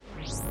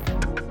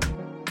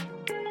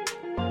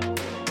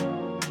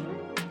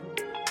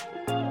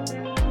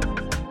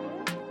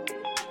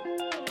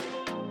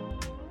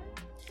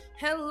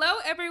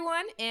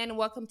everyone, and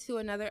welcome to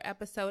another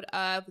episode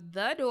of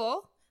The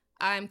Duel.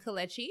 I'm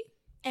Kalechi.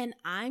 And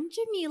I'm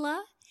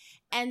Jamila.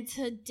 And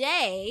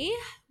today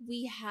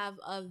we have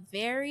a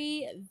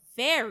very,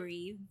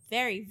 very,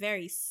 very,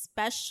 very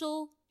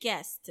special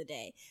guest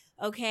today.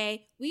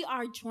 Okay? We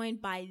are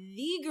joined by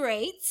the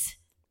great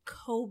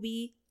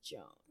Kobi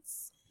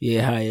Jonz.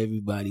 Yeah, hi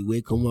everybody.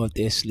 Welcome out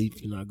there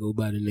sleeping. I go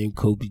by the name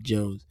Kobi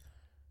Jonz.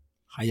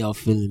 How y'all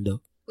feeling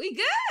though? We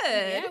good.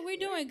 Yeah, we're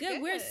doing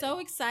good. We're so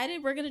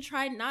excited. We're going to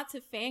try not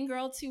to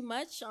fangirl too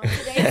much on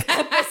today's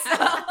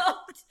episode.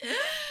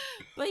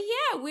 But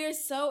yeah, we're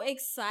so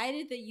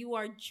excited that you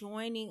are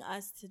joining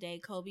us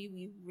today, Kobi.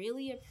 We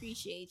really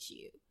appreciate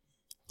you.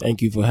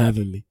 Thank you for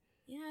having me.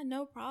 Yeah,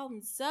 no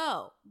problem.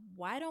 So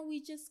why don't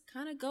we just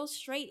kind of go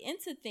straight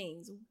into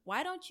things?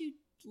 Why don't you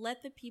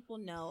let the people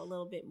know a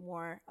little bit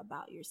more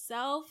about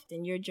yourself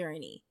and your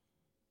journey?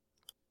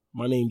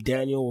 My name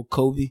Daniel or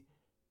Kobi,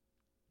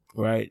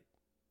 right?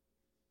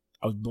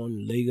 I was born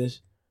in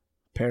Lagos.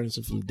 Parents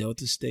are from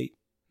Delta State,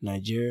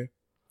 Nigeria.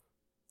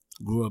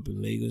 Grew up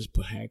in Lagos,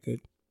 Port Harcourt.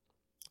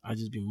 I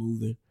just been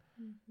moving.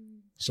 Mm-hmm.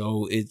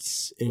 So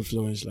it's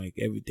influenced like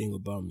everything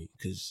about me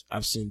because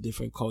I've seen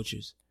different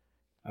cultures.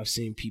 I've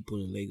seen people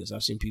in Lagos.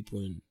 I've seen people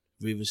in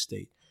River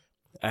State.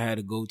 I had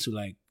to go to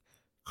like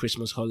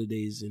Christmas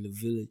holidays in the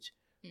village.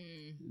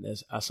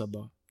 That's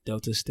Asaba,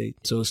 Delta State.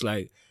 So it's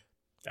like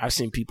I've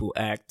seen people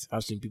act.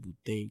 I've seen people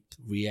think,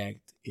 react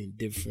in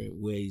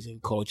different ways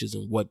and cultures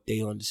and what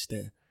they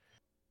understand.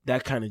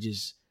 That kind of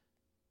just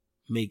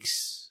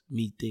makes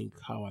me think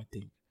how I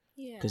think.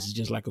 Yeah. Because it's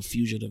just like a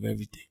fusion of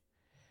everything.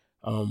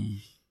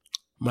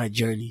 My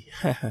journey.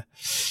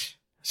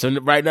 So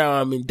right now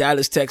I'm in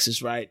Dallas,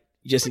 Texas, right?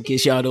 Just in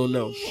case y'all don't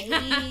know.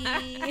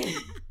 Hey.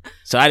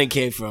 So I didn't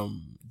came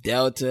from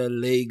Delta,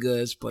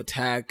 Lagos, Port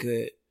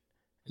Harcourt.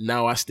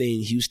 Now I stay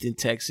in Houston,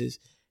 Texas.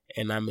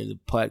 And I'm in the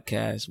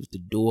podcast with the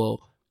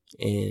Duel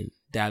in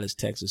Dallas,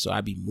 Texas. So I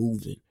be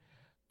moving.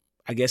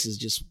 I guess it's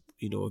just,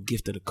 a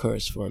gift of the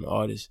curse for an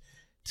artist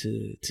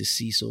to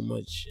see so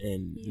much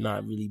and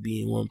not really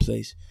be in one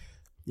place,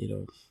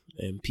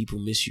 and people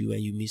miss you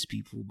and you miss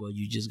people, but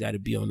you just got to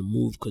be on the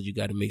move because you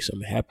got to make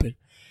something happen.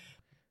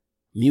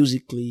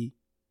 Musically,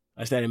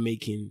 I started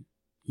making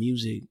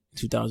music in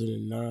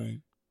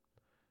 2009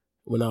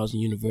 when I was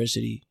in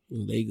university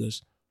in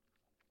Lagos,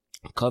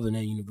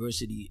 Covenant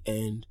University,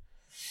 and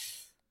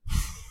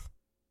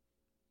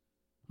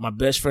my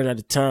best friend at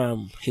the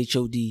time,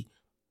 HOD,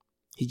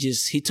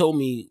 he told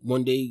me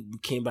one day we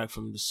came back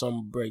from the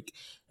summer break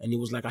and it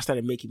was like I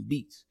started making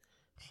beats.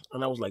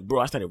 And I was like,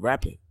 bro, I started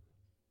rapping.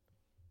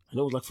 And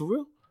it was like, for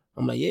real?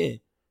 I'm like, yeah.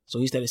 So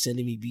he started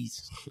sending me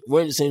beats.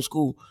 We're in the same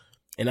school.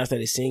 And I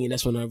started singing.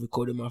 That's when I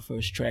recorded my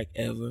first track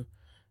ever.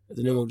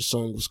 The name of the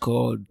song was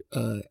called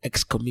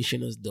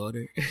Ex-Commissioner's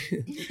Daughter.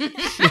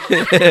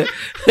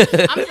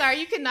 I'm sorry,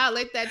 you cannot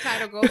let that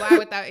title go by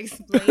without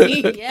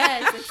explaining.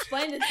 Yes,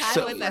 explain the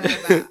title. What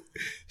that's about.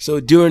 So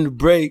during the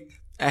break,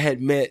 I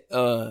had met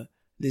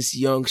this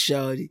young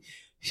shawty.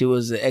 She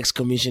was the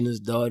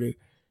ex-commissioner's daughter,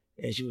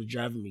 and she was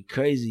driving me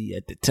crazy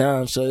at the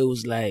time. So it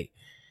was like,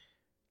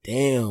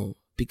 damn,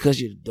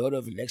 because you're the daughter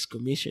of an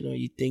ex-commissioner,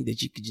 you think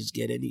that you could just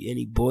get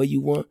any boy you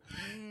want,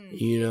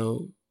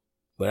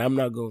 But I'm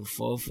not going to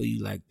fall for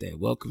you like that.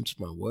 Welcome to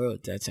my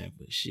world, that type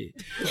of shit.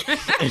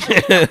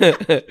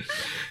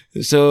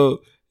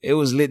 So it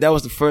was lit. That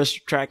was the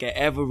first track I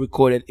ever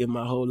recorded in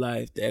my whole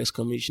life, the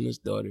ex-commissioner's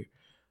daughter.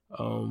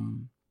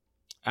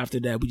 After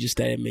that, we just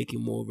started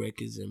making more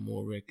records and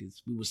more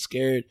records. We were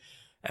scared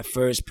at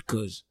first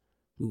because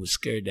we were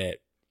scared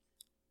that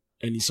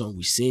any song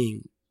we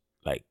sing,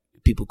 like,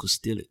 people could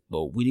steal it.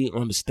 But we didn't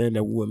understand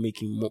that we were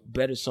making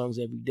better songs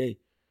every day.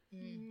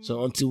 Mm-hmm.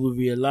 So until we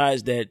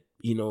realized that,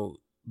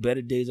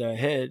 better days are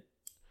ahead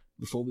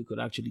before we could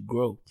actually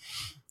grow.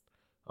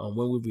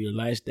 When we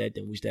realized that,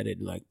 then we started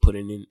like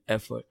putting in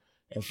effort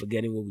and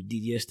forgetting what we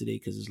did yesterday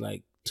because it's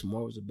like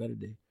tomorrow's a better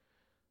day.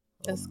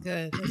 That's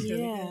good. That's really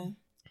good.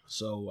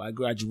 So I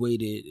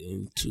graduated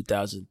in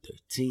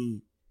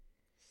 2013.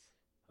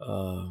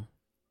 I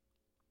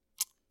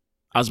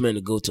was meant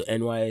to go to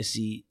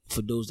NYSC.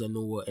 For those that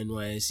know what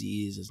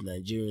NYSC is, as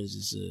Nigerians,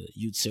 it's a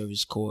youth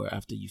service corps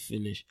after you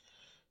finish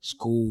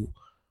school.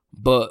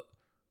 But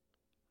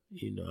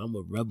I'm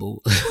a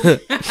rebel.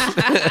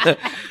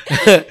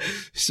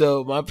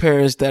 So my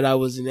parents thought I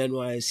was in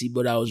NYSC,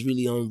 but I was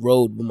really on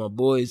road with my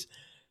boys,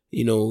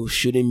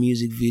 shooting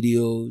music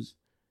videos,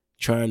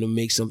 trying to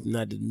make something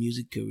out of the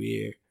music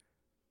career.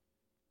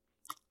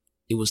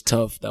 It was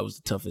tough. That was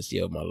the toughest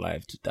year of my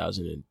life,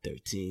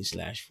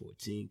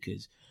 2013/14,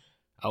 because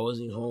I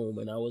wasn't home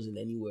and I wasn't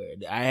anywhere.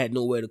 I had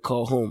nowhere to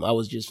call home. I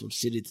was just from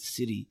city to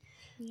city,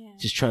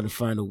 just trying to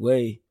find a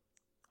way.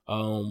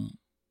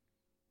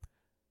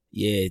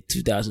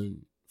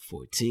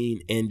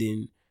 2014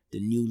 ending, the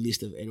new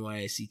list of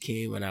NYSC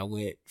came and I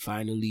went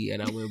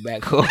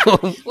back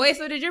home. Wait,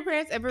 so did your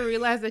parents ever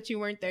realize that you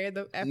weren't there?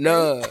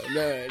 No,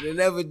 they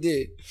never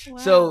did. Wow.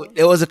 So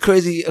it was a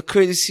crazy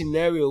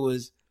scenario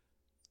was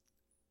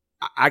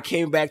I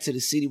came back to the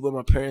city where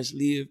my parents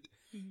lived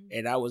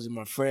and I was in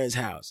my friend's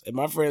house. And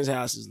my friend's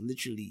house is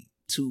literally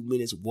 2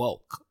 minutes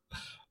walk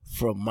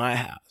from my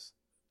house.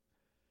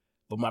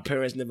 But my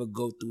parents never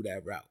go through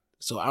that route.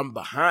 So I'm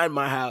behind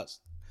my house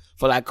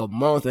for like a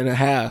month and a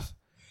half.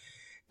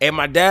 And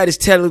my dad is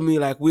telling me,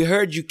 like, we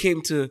heard you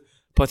came to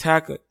Port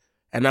Harcourt.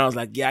 And I was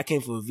like, yeah, I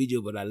came for a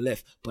video, but I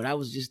left. But I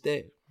was just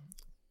there.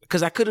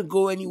 Because I couldn't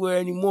go anywhere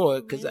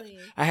anymore. Because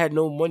I had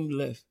no money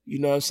left. You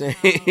know what I'm saying?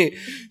 Wow.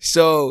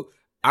 So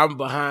I'm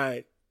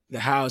behind the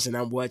house and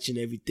I'm watching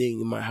everything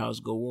in my house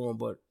go on.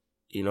 But,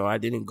 you know, I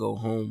didn't go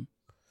home.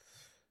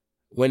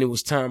 When it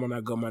was time and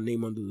I got my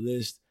name on the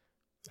list,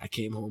 I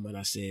came home and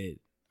I said,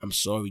 I'm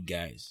sorry,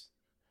 guys.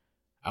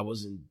 I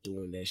wasn't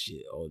doing that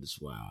shit all this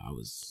while. I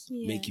was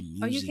making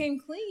music. Oh, you came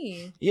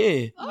clean.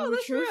 Yeah. Oh,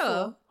 that's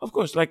real. Of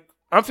course. Like,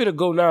 I'm finna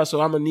go now, so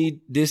I'm gonna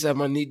need this, I'm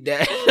gonna need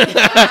that.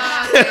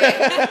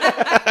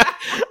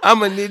 I'm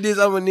gonna need this,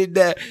 I'm gonna need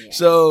that. Yeah.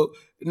 So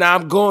now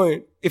I'm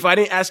going. If I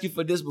didn't ask you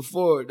for this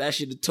before, I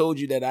should have told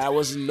you that I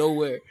wasn't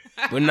nowhere.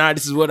 But now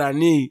this is what I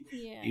need.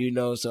 Yeah. You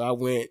know, so I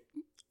went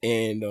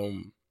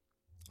and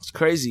it's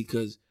crazy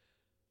because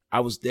I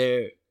was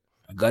there.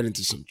 I got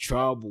into some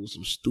trouble,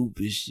 some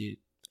stupid shit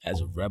as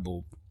a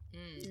rebel.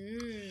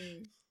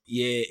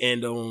 Yeah,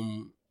 and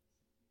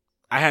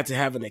I had to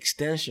have an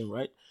extension,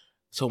 right?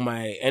 So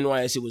my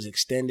NYSC was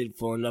extended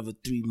for another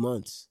 3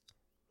 months.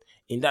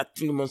 In that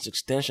 3 months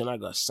extension, I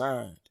got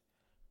signed.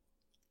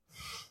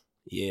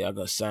 Yeah, I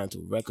got signed to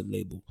a record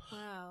label.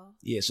 Wow.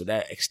 Yeah, so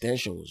that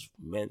extension was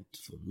meant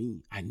for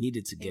me. I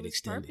needed to get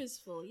extended.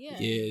 Purposeful, yeah.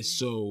 Yeah,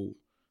 so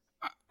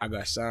I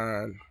got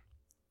signed.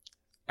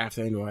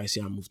 After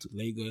NYSC, I moved to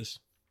Lagos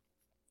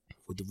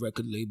with the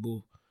record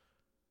label.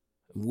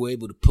 We were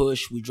able to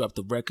push. We dropped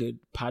the record,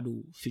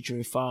 Paddle,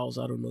 featuring Files.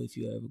 I don't know if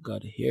you ever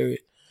got to hear it.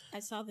 I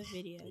saw the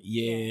video.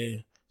 Yeah.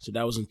 So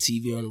that was on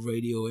TV, on the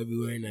radio,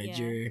 everywhere in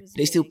Nigeria.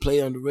 They still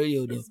play on the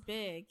radio, though. It's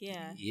big,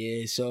 yeah.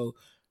 Yeah, so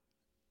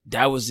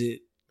that was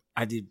it.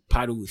 I did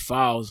Paddle with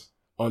Files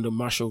on the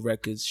Marshall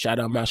Records. Shout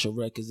out Marshall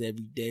Records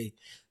every day.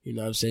 You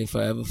know what I'm saying?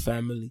 Forever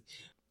family.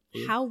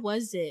 Yeah. How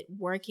was it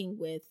working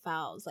with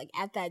Files? Like,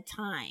 at that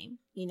time,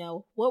 you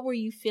know, what were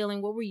you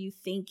feeling? What were you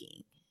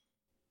thinking?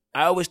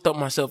 I always thought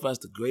myself as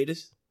the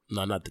greatest.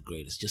 No, not the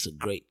greatest, just a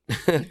great.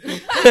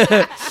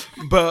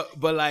 but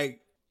like,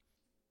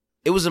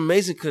 it was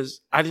amazing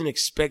because I didn't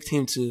expect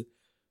him to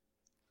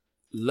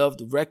love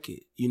the record.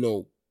 You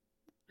know,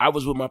 I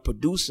was with my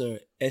producer,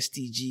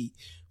 STG,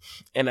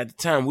 and at the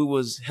time we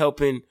was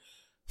helping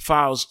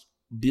Files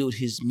build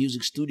his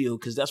music studio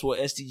because that's what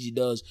STG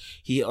does.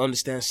 He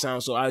understands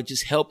sound, so I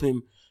just help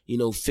him, you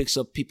know, fix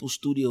up people's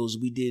studios.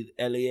 We did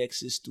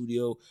LAX's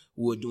studio.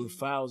 We were doing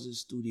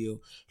Files' studio.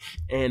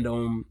 And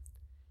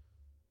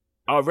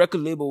our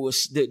record label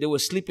they were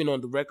sleeping on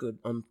the record,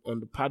 on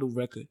the Paddle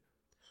record.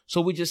 So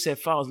we just said,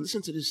 Files,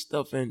 listen to this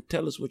stuff and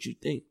tell us what you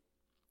think.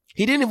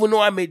 He didn't even know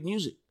I made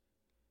music.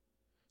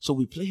 So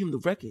we played him the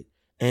record.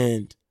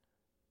 And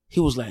he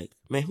was like,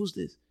 man, who's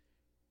this?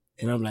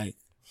 And I'm like,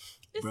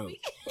 bro,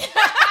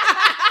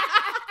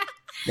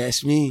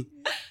 that's me.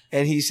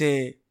 And he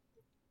said,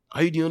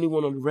 are you the only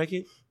one on the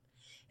record?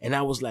 And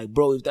I was like,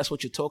 bro, if that's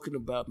what you're talking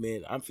about,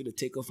 man, I'm finna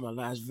take off my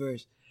last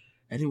verse.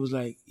 And he was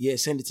like, yeah,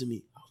 send it to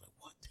me. I was like,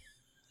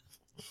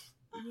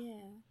 what?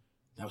 Yeah.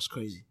 That was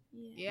crazy.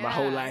 Yeah. My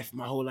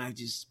whole life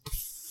just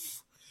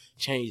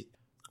changed.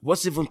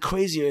 What's even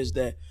crazier is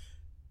that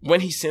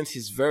when he sent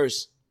his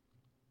verse,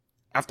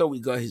 after we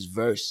got his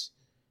verse,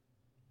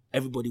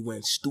 everybody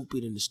went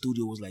stupid in the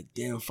studio, was like,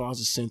 damn, Fonz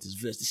sent his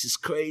verse. This is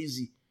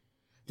crazy.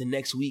 The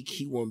next week,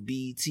 he won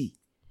BET.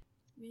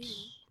 Really?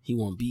 He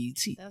won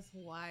BET. That's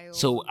wild.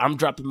 So I'm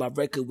dropping my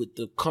record with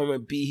the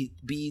current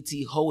BET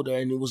holder,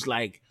 and it was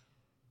like,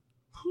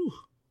 whew.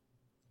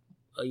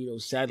 You know,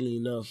 sadly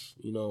enough,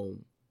 you know,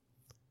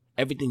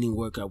 everything didn't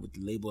work out with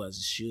the label as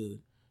it should.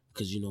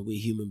 Because, you know, we're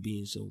human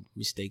beings, so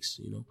mistakes,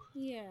 you know.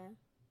 Yeah.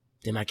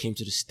 Then I came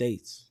to the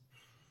States.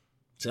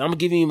 So I'm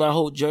giving you my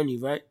whole journey,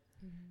 right?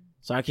 Mm-hmm.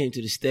 So I came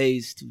to the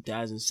States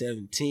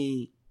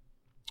 2017.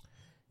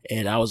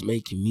 And I was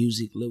making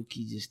music,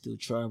 low-key, just still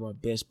trying my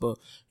best. But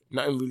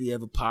nothing really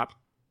ever popped.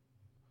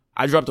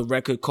 I dropped a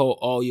record called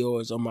All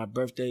Yours on my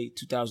birthday,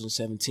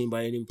 2017,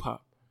 but it didn't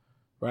pop,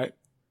 right?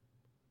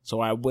 So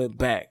I went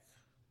back.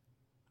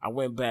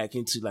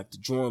 Into like the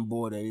drawing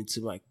board and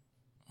into like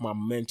my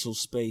mental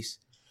space.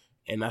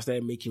 And I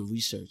started making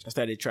research. I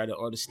started trying to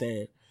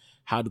understand,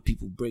 how do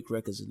people break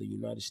records in the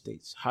United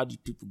States? How do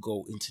people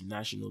go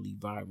internationally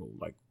viral?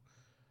 Like,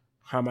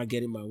 how am I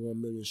getting my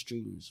 1 million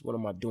streams? What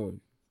am I doing?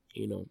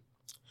 You know?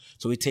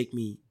 So it take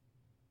me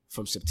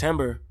from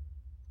September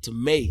to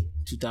May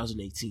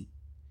 2018.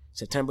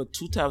 September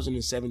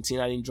 2017,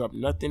 I didn't drop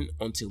nothing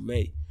until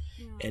May.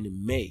 Yeah. And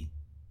in May,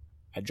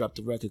 I dropped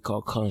a record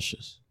called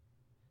Conscious.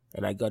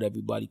 And I got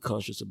everybody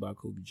conscious about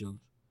Kobi Jonz.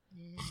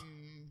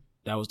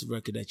 That was the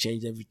record that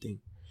changed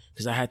everything.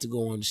 Because I had to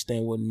go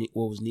understand what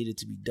was needed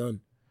to be done.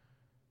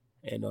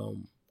 And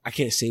I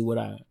can't say what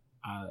I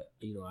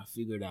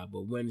figured out.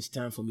 But when it's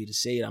time for me to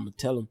say it, I'm going to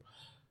tell them.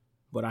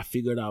 But I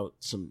figured out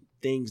some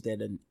things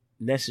that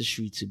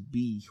necessary to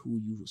be who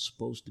you were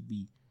supposed to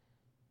be.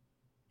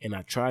 And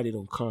I tried it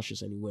on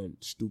Conscious and it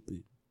went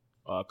stupid.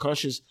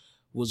 Conscious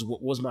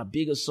was my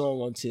biggest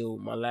song until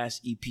my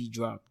last EP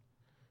dropped.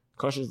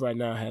 Conscious right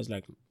now has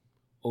like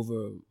over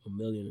 1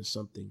 million and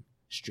something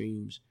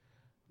streams.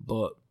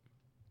 But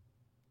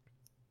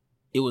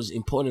it was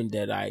important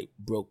that I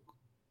broke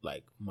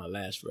like my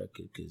last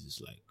record because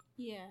it's like,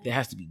 there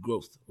has to be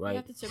growth, right? You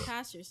have to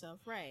surpass yourself,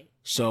 right?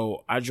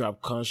 So I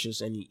dropped Conscious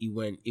and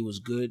it was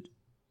good.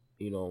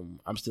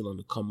 I'm still on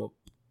the come up.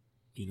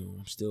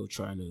 I'm still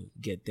trying to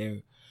get there.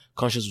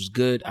 Conscious was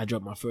good. I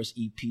dropped my first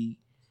EP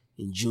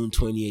in June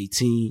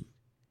 2018,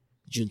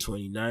 June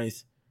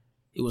 29th.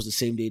 It was the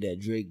same day that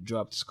Drake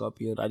dropped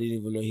Scorpion. I didn't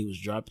even know he was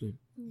dropping.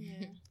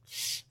 Yeah.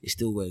 It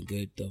still went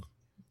good though,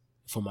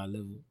 for my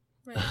level.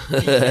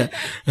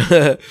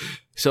 Right.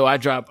 So I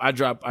dropped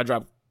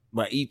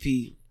my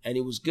EP and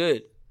it was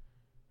good.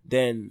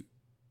 Then,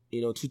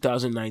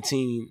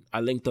 2019, I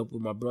linked up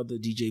with my brother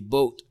DJ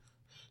Boat.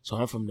 So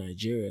I'm from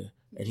Nigeria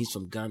and he's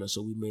from Ghana.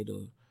 So we made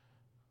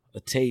a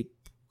tape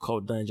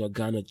called Danger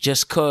Ghana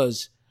just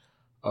cause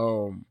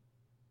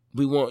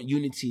we want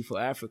unity for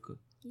Africa.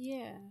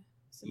 Yeah.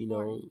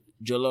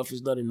 Jollof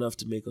is not enough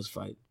to make us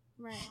fight.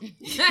 Right.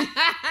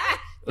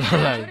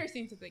 Twitter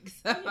seems to think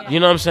so. You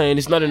know what I'm saying?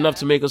 It's not enough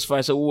to make us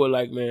fight. So we were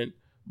like, man,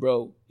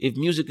 bro, if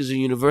music is a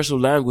universal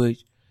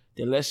language,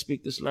 then let's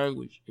speak this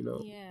language.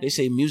 They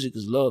say music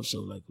is love,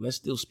 so like let's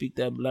still speak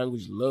that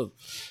language of love.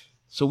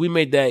 So we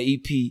made that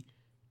EP,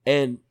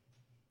 and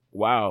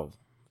wow,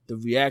 the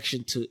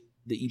reaction to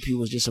the EP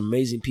was just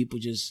amazing. People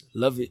just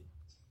love it,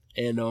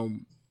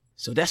 and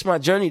so that's my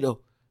journey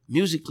though,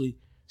 musically.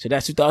 So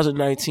that's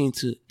 2019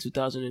 to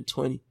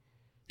 2020,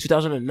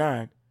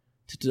 2009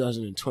 to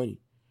 2020.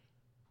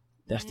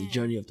 That's the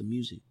journey of the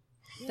music.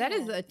 That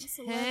is a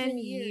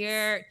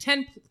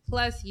 10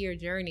 plus year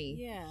journey.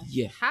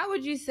 Yeah. How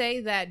would you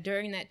say that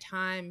during that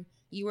time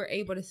you were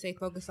able to stay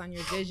focused on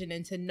your vision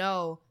and to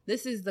know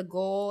this is the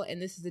goal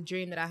and this is the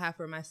dream that I have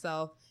for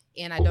myself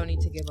and I don't need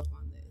to give up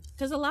on this?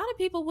 Because a lot of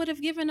people would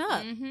have given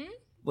up. Mm-hmm.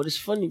 But it's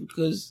funny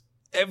because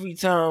every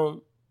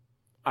time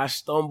I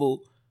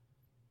stumble,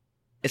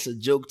 it's a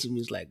joke to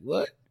me. It's like,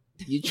 what?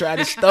 You try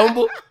to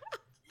stumble?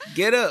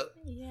 Get up.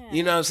 Yeah.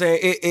 You know what I'm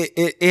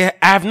saying?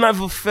 I've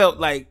never felt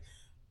like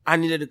I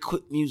needed to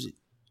quit music.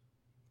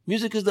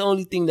 Music is the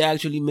only thing that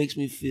actually makes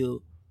me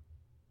feel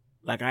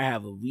like I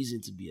have a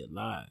reason to be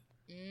alive.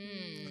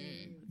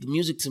 The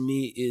music to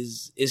me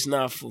it's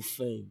not for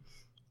fame.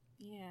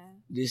 Yeah.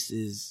 This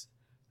is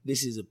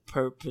a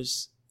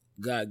purpose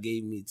God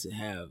gave me to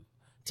have,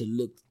 to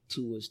look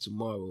towards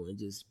tomorrow and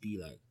just be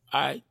like,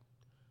 all right,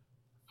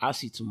 I'll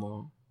see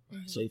tomorrow.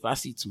 Mm-hmm. So if I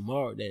see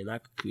tomorrow, then I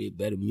could create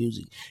better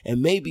music.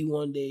 And maybe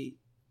one day,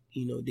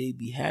 they'd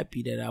be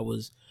happy that I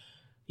was,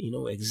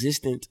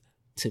 existent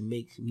to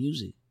make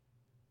music.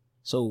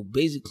 So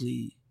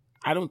basically,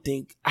 I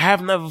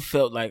have never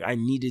felt like I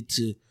needed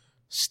to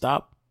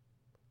stop.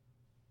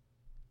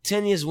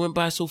 10 years went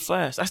by so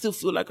fast. I still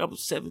feel like I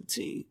was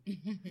 17.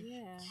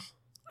 Yeah.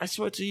 I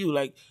swear to you,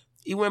 like,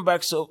 it went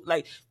back so,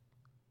 like,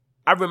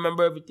 I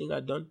remember everything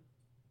I'd done.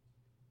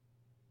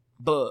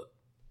 But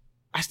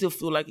I still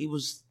feel like it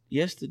was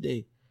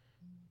yesterday.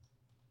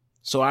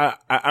 So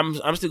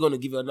I'm still going to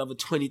give it another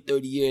 20,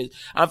 30 years.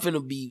 I'm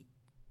finna be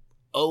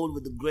old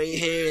with the gray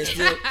hair and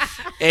still.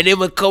 And then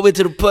when coming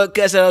to the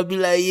podcast, I'll be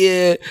like,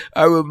 yeah,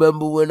 I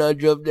remember when I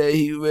dropped that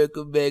heat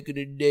record back in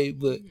the day.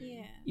 But,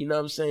 you know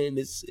what I'm saying?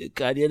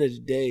 At the end of the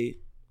day,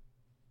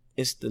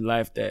 it's the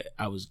life that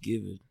I was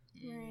given.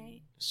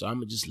 Right. So I'm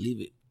going to just leave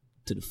it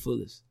to the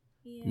fullest.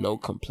 Yeah. No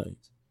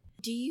complaints.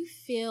 Do you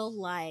feel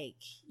like,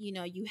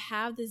 you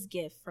have this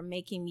gift for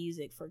making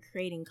music, for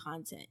creating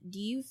content? Do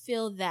you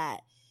feel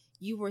that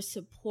you were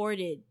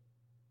supported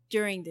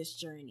during this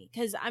journey?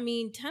 Because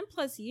 10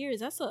 plus years,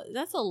 that's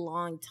a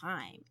long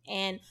time.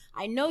 And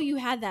I know you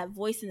had that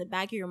voice in the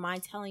back of your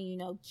mind telling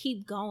you,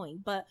 keep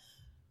going. But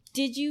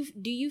do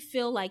you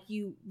feel like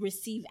you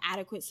receive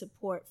adequate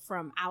support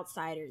from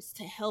outsiders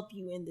to help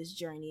you in this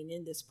journey and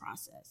in this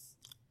process?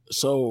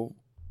 So,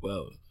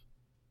 well,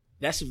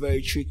 that's a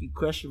very tricky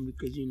question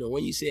because,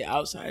 when you say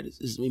outsiders,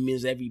 it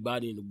means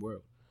everybody in the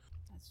world.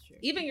 That's true.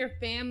 Even your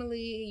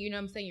family,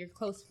 your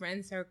close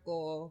friend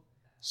circle.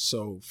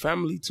 So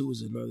family too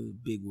is another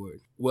big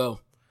word.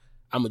 Well,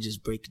 I'm going to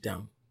just break it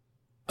down.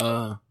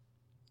 I'm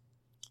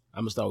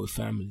going to start with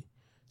family.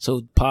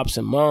 So pops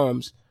and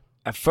moms,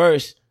 at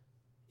first,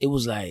 it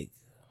was like,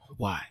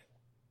 why?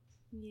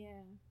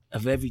 Yeah.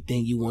 Of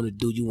everything you want to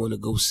do, you want to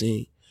go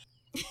sing.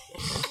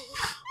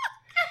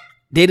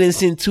 They didn't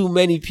seen too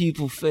many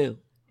people fail.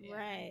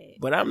 Right.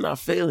 But I'm not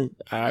failing.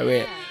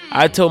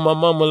 I told my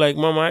mama, like,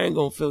 Mama, I ain't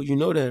going to fail. You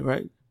know that,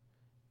 right?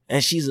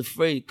 And she's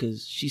afraid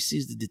because she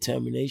sees the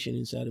determination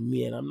inside of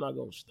me and I'm not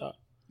going to stop.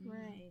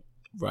 Right.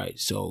 Right.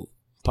 So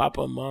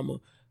Papa and Mama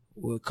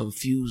were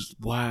confused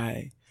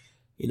why,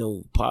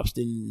 Pops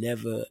didn't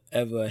never,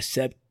 ever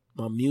accept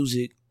my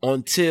music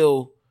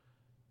until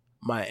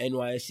my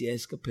NYSC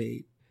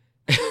escapade.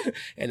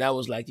 And I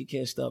was like, you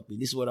can't stop me.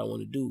 This is what I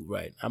want to do,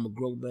 right? I'm a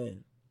grown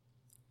man.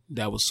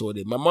 that was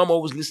sorted. My mom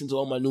always listened to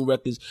all my new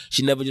records.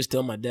 She never just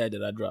tell my dad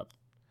that I dropped.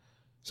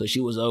 So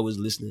she was always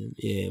listening.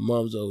 Yeah,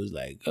 mom's always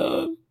like,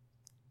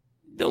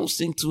 don't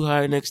sing too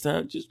high next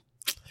time.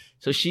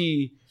 So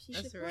she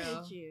That's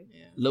real. You.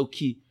 Yeah. Low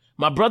key.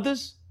 My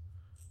brothers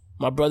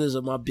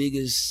are my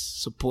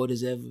biggest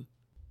supporters ever.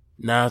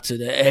 Now to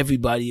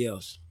everybody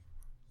else.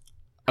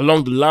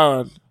 Along the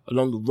line,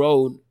 along the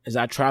road, as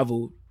I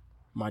traveled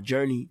my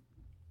journey,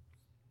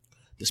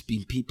 there's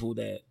been people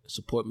that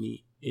support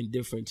me in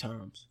different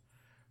times,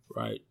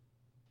 right?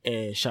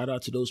 And shout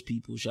out to those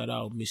people. Shout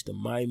out Mr.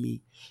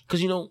 Miami.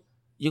 Because, you're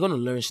going to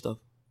learn stuff.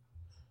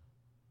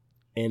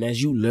 And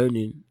as you're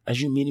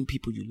meeting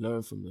people, you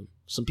learn from them.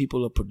 Some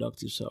people are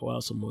productive,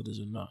 while some others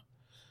are not.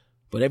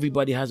 But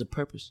everybody has a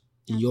purpose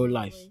in your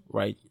life,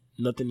 right?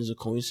 Nothing is a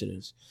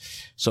coincidence.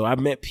 So I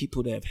met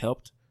people that have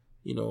helped.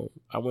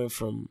 I went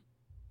from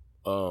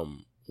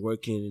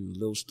working in a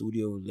little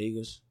studio in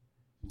Lagos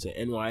to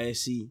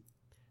NYSC.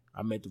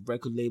 I met the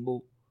record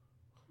label,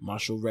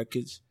 Marshall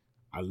Records.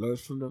 I learned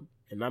from them.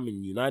 And I'm in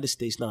the United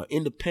States now,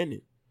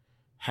 independent.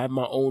 Have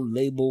my own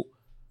label.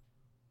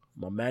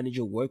 My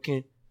manager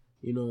working.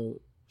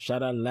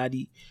 Shout out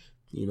Laddie.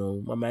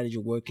 My manager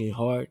working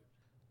hard.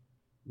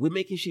 We're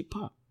making shit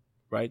pop,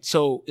 right?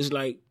 So it's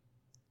like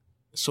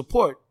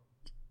support.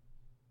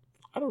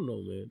 I don't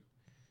know, man.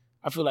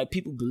 I feel like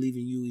people believe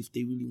in you if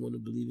they really want to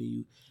believe in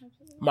you.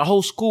 Absolutely. My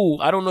whole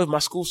school, I don't know if my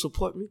school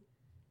support me.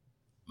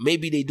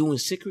 Maybe they do in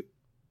secret,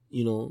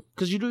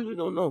 because you really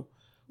don't know.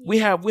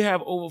 Yeah. We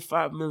have over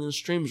 5 million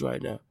streams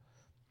right now.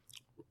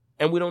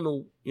 And we don't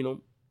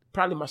know,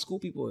 probably my school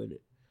people are in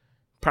it.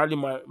 Probably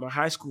my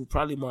high school,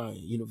 probably my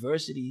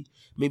university,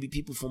 maybe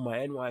people from my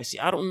NYC.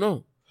 I don't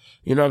know.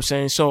 You know what I'm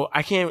saying? So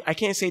I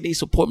can't say they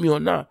support me or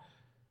not.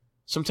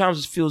 Sometimes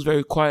it feels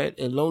very quiet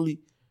and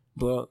lonely,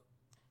 but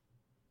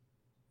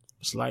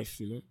it's life,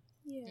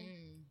 Yeah.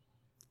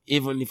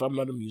 Even if I'm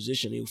not a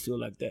musician, it'll feel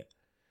like that.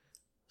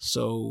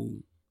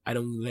 So I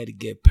don't let it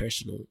get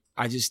personal.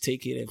 I just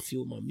take it and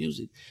feel my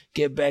music.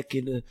 Get back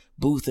in the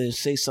booth and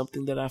say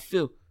something that I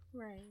feel.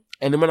 Right.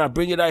 And then when I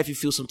bring it out, if you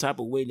feel some type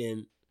of way,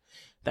 then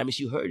that means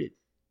you heard it.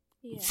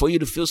 Yeah. For you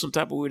to feel some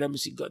type of way, that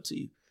means it got to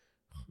you.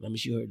 That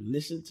means you heard it.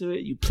 Listen to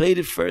it. You played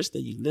it first,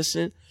 then you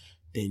listened,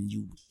 then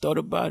you thought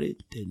about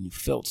it, then you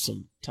felt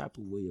some type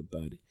of way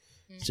about it.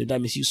 Mm-hmm. So that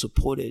means you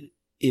supported it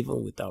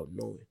even without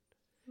knowing.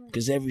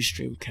 Because every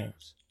stream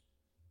counts.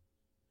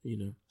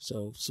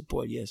 So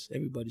support, yes.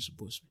 Everybody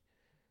supports me.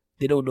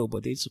 They don't know,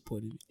 but they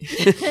supported me.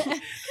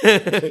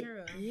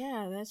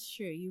 Yeah, that's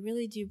true. You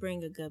really do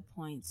bring a good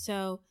point.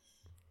 So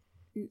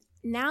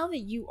now that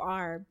you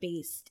are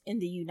based in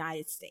the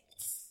United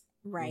States,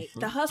 right? Mm-hmm.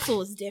 The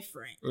hustle is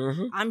different.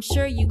 Mm-hmm. I'm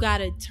sure you got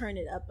to turn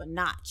it up a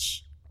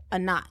notch.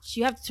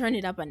 You have to turn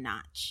it up a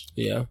notch.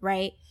 Yeah.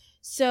 Right?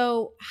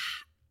 So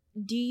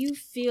do you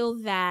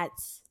feel that,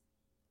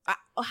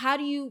 how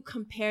do you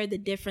compare the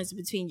difference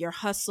between your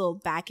hustle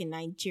back in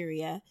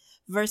Nigeria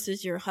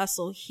versus your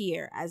hustle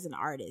here as an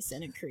artist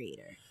and a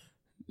creator?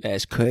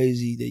 That's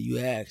crazy that you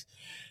asked.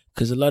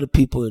 Because a lot of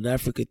people in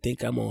Africa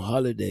think I'm on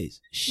holidays.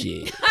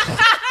 Shit.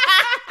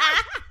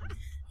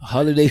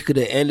 Holidays could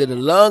have ended a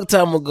long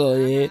time ago,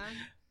 yeah.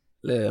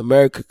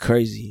 America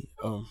crazy.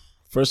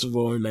 First of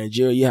all, in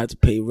Nigeria, you have to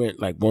pay rent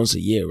like once a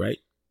year, right?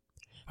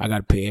 I got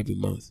to pay every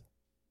month.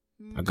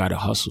 I got to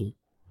hustle.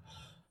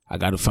 I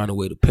got to find a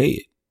way to pay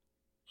it.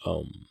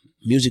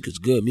 Music is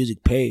good.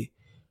 Music pay,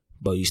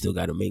 but you still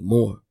got to make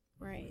more.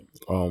 Right.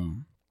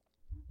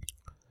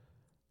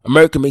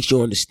 America makes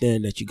you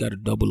understand that you got to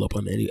double up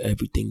on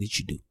everything that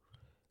you do.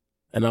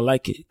 And I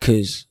like it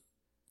because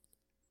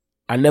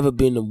I never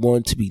been the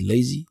one to be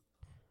lazy.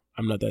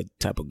 I'm not that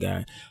type of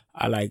guy.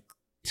 I like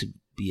to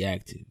be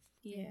active.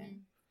 Yeah.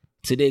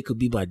 Today could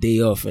be my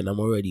day off and I'm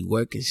already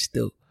working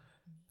still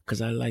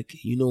because I like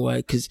it. You know why?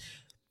 Because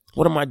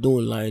what am I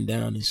doing lying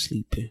down and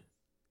sleeping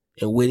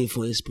and waiting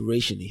for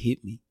inspiration to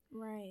hit me?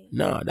 Right.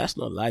 No, that's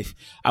not life.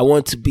 I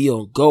want to be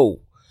on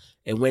go.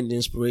 And when the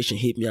inspiration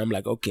hit me, I'm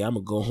like, okay, I'm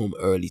going to go home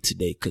early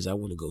today because I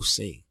want to go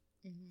sing.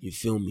 Mm-hmm. You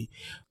feel me?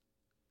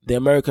 The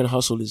American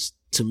hustle is,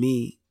 to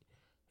me,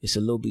 it's a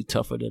little bit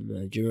tougher than the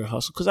Nigerian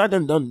hustle because I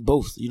done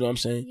both. You know what I'm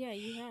saying? Yeah,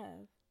 you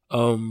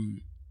have.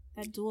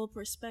 That dual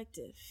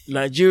perspective.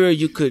 Nigeria,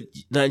 you could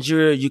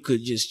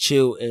just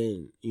chill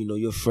and,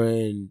 your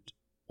friend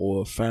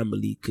or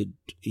family could,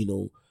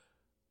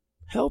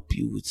 help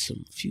you with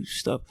some few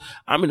stuff.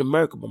 I'm in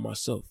America by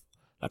myself.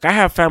 Like, I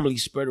have family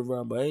spread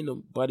around, but ain't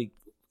nobody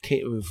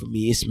catering for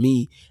me. It's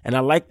me, and I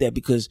like that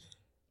because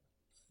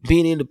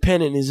being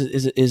independent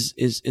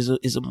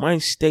is a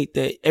mind state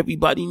that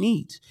everybody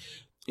needs.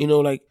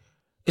 Like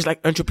it's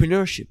like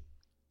entrepreneurship.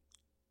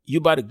 You're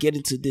about to get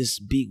into this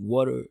big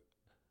water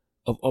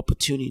of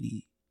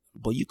opportunity,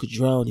 but you could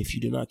drown if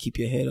you do not keep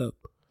your head up.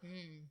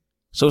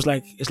 So it's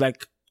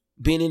like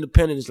being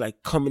independent is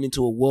like coming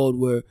into a world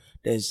where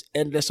there's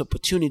endless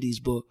opportunities,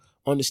 but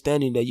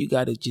understanding that you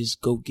gotta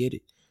just go get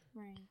it.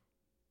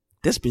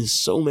 There's been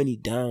so many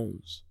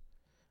downs.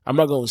 I'm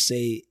not going to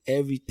say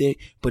everything,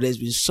 but there's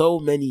been so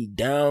many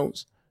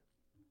downs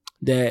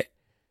that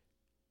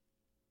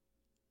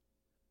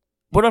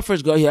when I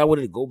first got here, I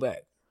wanted to go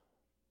back.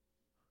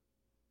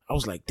 I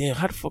was like, damn,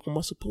 how the fuck am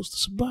I supposed to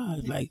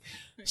survive? Like,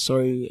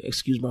 sorry,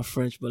 excuse my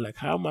French, but like,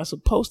 how am I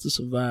supposed to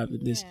survive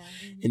in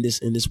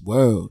this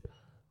world?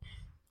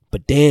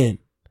 But then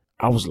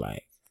I was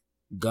like,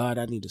 God,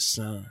 I need a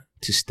sign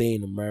to stay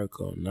in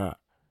America or not.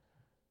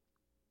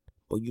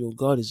 But you know,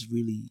 God is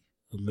really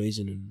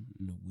amazing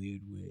in a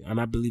weird way.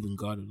 And I believe in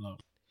God a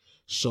lot.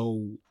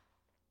 So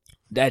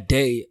that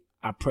day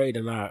I prayed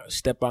and I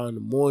step out in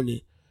the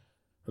morning.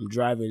 I'm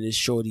driving this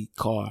shorty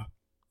car,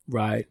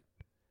 right?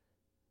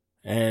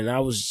 And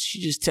she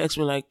just texted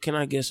me like, can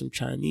I get some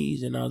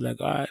Chinese? And I was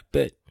like, all right,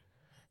 bet.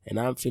 And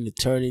I'm finna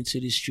turn into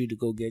the street to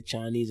go get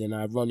Chinese, and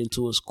I run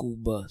into a school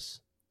bus.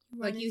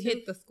 Like you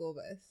hit the school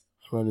bus.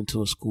 I run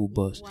into a school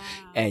bus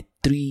at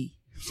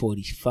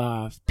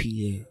 3:45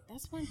 p.m.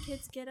 That's when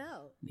kids get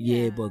out.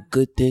 Yeah, but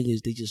good thing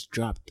is they just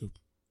dropped them.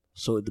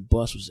 So the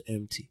bus was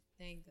empty.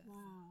 Thank God.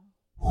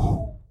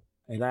 Wow.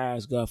 And I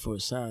asked God for a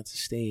sign to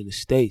stay in the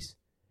States.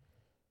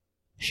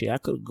 Shit, I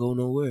couldn't go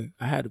nowhere.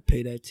 I had to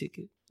pay that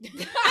ticket.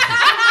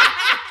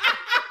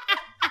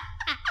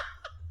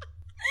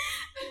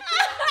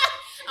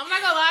 I'm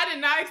not gonna lie, I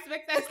did not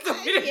expect that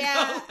story to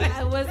go.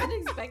 I wasn't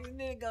expecting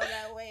it to go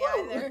that way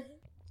either.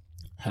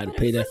 I had to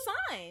pay that. It was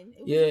a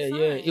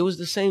sign. It was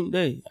the same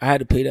day. I had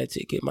to pay that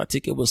ticket. My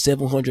ticket was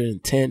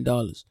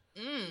 $710.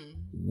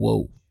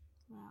 Whoa.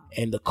 Wow.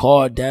 And the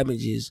car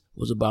damages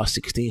was about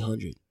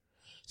 $1,600.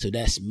 So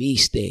that's me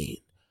staying.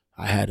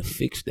 I had to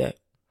fix that.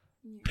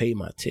 Pay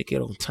my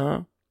ticket on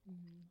time.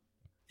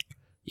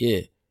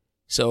 Yeah.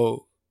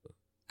 So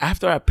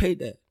after I paid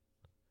that,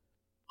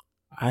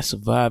 I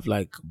survived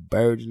like a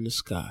bird in the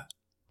sky,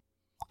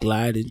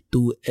 gliding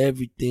through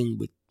everything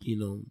with, you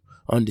know,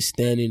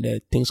 understanding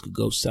that things could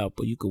go south,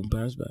 but you can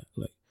bounce back.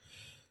 Like,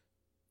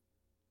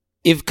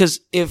 if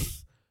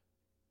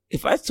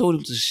I told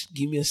him to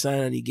give me a sign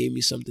and he gave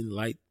me something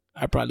light,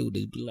 I probably would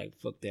have been like,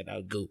 fuck that,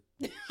 I'll go.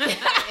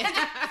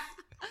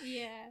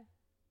 Yeah.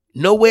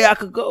 No way I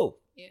could go.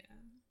 Yeah.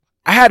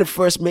 I had to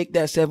first make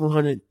that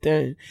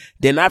 710.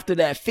 Then after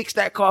that, fix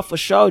that car for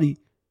Shorty,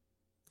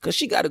 because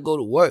she got to go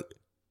to work.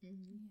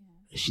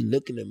 And she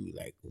looking at me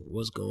like,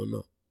 what's going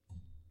on?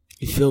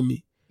 You feel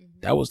me?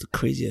 That was the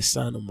craziest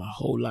sign of my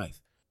whole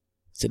life.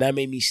 So that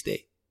made me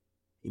stay.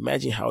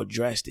 Imagine how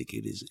drastic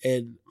it is.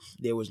 And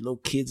there was no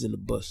kids in the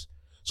bus.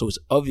 So it's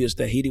obvious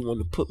that he didn't want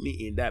to put me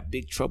in that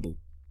big trouble.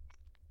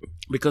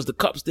 Because the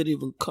cops didn't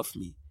even cuff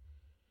me.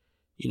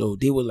 You know,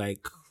 they were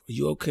like, are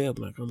you okay? I'm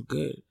like, I'm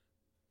good.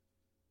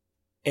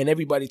 And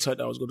everybody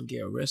thought I was going to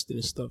get arrested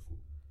and stuff.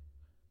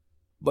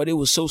 But it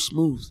was so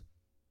smooth.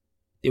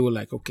 They were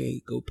like,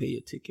 okay, go pay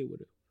your ticket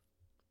with it.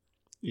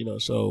 You know,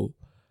 so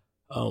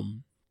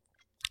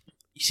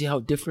you see how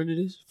different it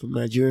is from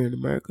Nigeria and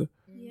America?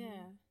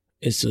 Yeah.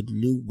 It's a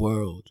new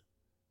world.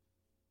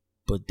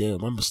 But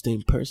damn, I'm the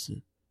same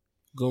person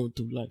going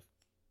through life.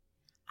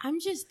 I'm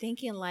just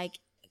thinking like,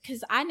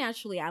 because I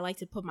like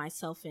to put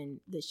myself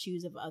in the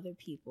shoes of other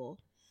people.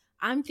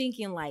 I'm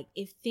thinking like,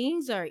 if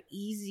things are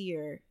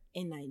easier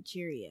in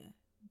Nigeria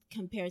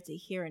compared to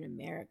here in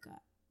America,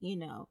 you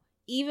know,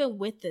 even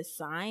with the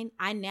sign,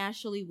 I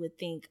naturally would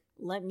think,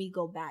 let me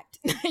go back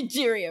to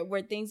Nigeria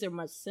where things are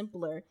much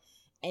simpler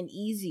and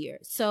easier.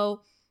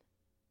 So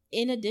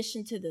in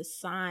addition to the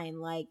sign,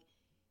 like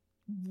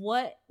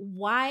what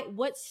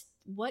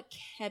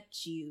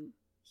kept you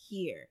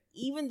here?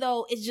 Even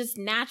though it's just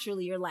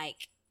naturally you're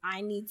like,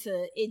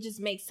 it just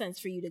makes sense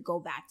for you to go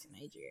back to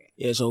Nigeria.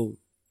 Yeah, so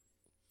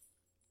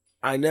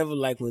I never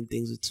like when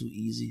things are too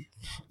easy.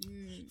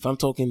 If I'm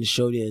talking to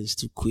Shorty and it's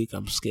too quick,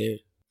 I'm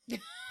scared.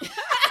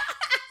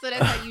 So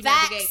that's how you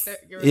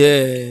navigate your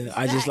Yeah,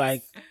 I just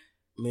like,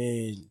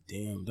 man,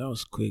 damn, that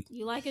was quick.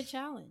 You like a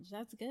challenge.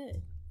 That's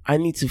good. I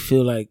need to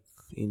feel like,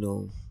 you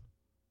know,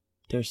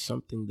 there's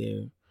something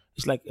there.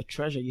 It's like a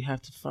treasure. You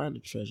have to find a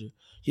treasure.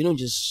 You don't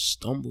just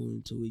stumble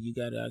into it. You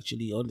got to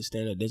actually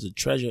understand that there's a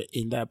treasure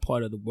in that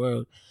part of the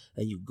world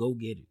and you go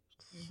get it.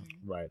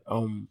 Right.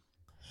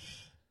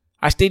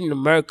 I stayed in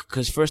America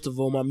because, first of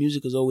all, my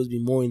music has always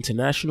been more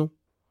international.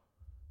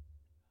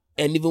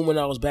 And even when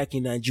I was back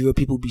in Nigeria,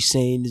 people be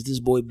saying, is this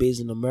boy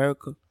based in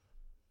America?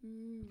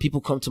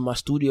 People come to my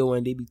studio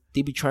and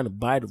they be trying to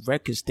buy the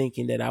records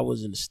thinking that I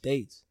was in the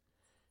States.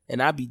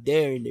 And I be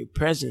there in their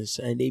presence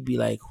and they be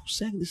like, who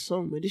sang this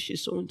song, man? This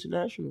shit's so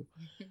international.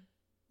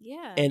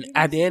 Yeah. And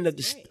at the end of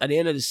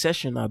the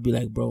session, I'll be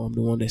like, bro, I'm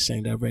the one that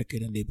sang that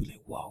record. And they be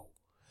like, wow.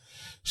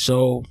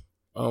 So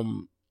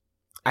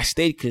I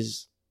stayed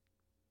because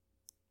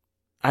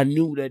I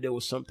knew that there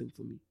was something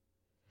for me.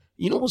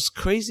 You know what's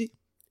crazy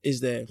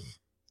is that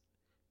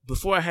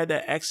before I had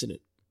that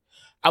accident,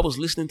 I was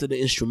listening to the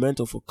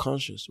instrumental for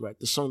Conscious, right?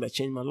 The song that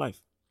changed my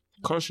life.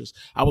 Conscious.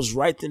 I was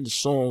writing the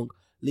song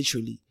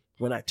literally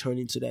when I turned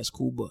into that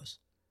school bus.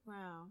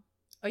 Wow.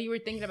 Oh, you were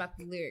thinking about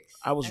the lyrics.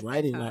 I was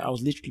writing, like I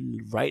was literally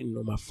writing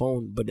on my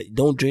phone, but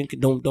don't drink,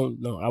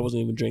 no, I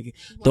wasn't even drinking.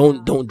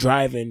 Wow. Don't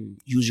drive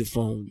and use your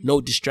phone. No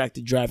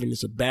distracted driving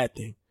is a bad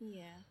thing.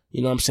 Yeah.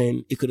 You know what I'm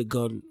saying? It could have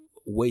gone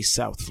way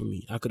south for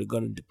me. I could have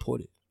gone and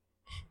deported.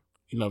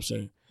 You know what I'm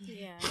saying?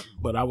 Yeah.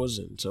 But I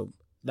wasn't. So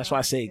that's why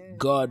I say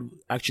God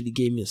actually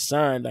gave me a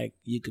sign like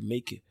you could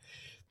make it.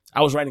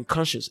 I was writing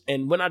Conscious,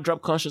 and when I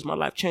dropped Conscious, my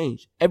life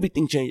changed.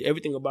 Everything changed.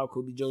 Everything about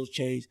Kobi Jonz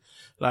changed.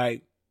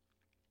 Like,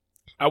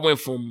 I went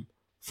from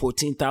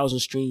 14,000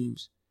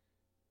 streams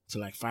to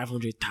like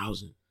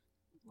 500,000.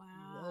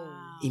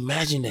 Wow.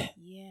 Imagine that.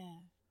 Yeah.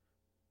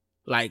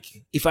 Like,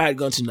 if I had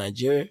gone to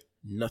Nigeria,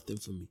 nothing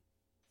for me.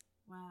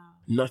 Wow.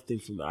 Nothing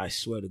for me. I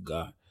swear to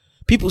God.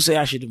 People say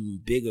I should have been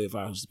bigger if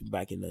I was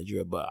back in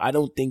Nigeria, but I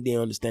don't think they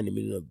understand the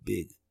meaning of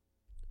big.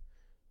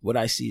 What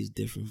I see is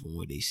different from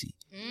what they see.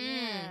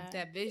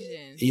 That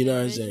vision. You know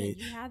what I'm saying?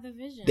 You had the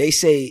vision. They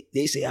say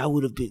I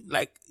would have been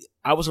like,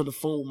 I was on the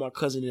phone with my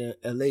cousin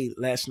in LA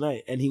last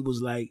night, and he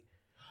was like,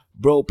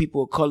 bro,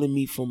 people are calling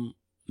me from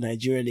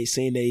Nigeria and they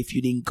saying that if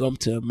you didn't come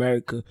to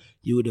America,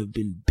 you would have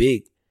been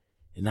big.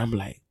 And I'm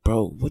like,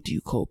 bro, what do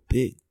you call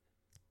big?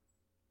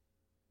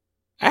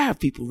 I have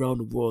people around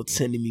the world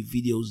sending me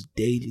videos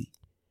daily.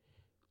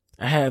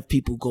 I have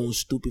people going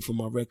stupid for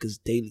my records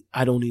daily.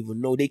 I don't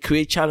even know. They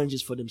create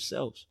challenges for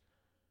themselves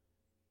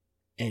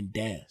and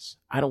dance.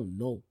 I don't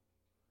know.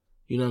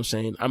 You know what I'm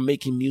saying? I'm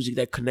making music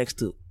that connects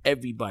to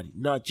everybody,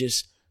 not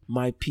just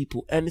my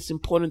people. And it's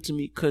important to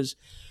me because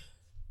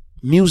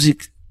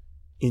music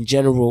in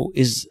general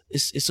it's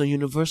a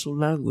universal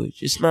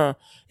language. It's not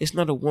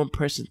a one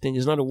person thing.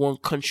 It's not a one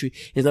country.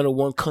 It's not a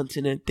one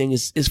continent thing.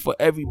 It's for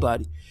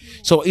everybody.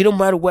 So it don't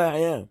matter where I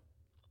am.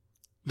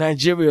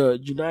 Nigeria,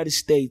 United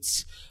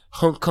States,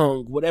 Hong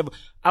Kong, whatever.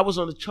 I was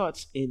on the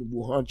charts in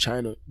Wuhan,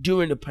 China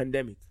during the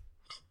pandemic.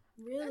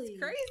 Really?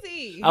 That's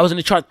crazy. I was in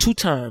the chart 2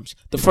 times.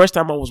 The first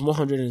time I was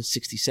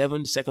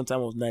 167. The second time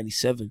I was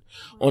 97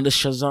 on the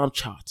Shazam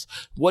charts.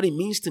 What it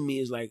means to me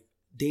is like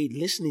they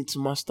listening to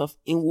my stuff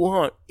in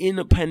Wuhan in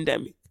the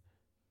pandemic.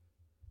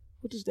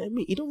 What does that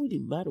mean? It don't really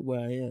matter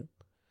where I am.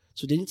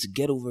 So they need to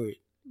get over it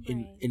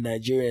in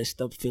Nigeria and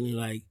stop feeling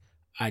like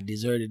I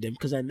deserted them,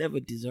 because I never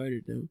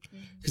deserted them.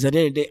 Because at the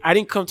end of the day, I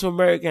didn't come to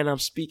America and I'm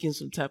speaking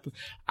some type of,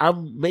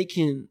 I'm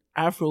making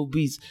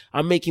Afrobeats.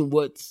 I'm making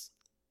what's,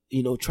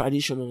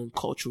 traditional and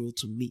cultural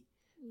to me.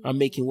 I'm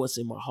making what's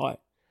in my heart.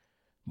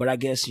 But I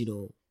guess,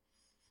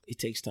 it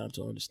takes time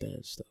to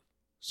understand stuff.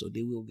 So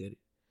they will get it.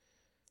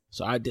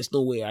 So there's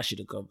no way I should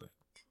have come back.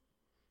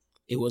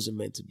 It wasn't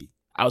meant to be.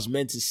 I was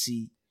meant to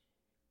see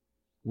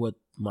what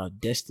my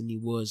destiny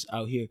was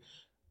out here.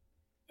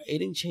 It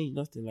didn't change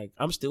nothing. Like,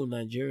 I'm still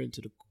Nigerian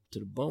to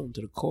the bone,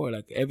 to the core.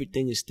 Like,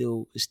 everything is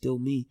still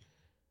me.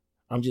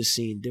 I'm just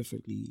seeing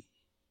differently.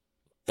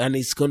 And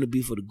it's going to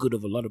be for the good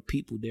of a lot of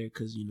people there,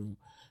 because,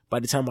 by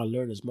the time I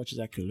learn as much as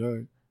I can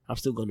learn, I'm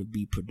still going to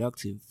be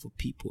productive for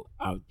people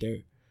out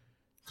there,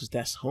 because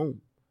that's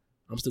home.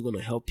 I'm still going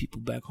to help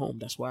people back home.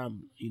 That's why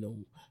I'm,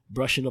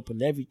 brushing up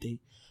on everything.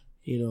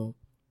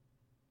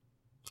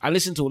 I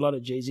listen to a lot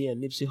of Jay-Z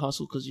and Nipsey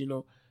Hussle because,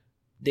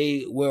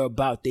 they were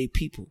about their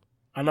people.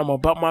 And I'm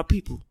about my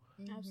people.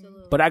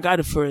 Absolutely. But I got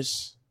to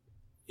first,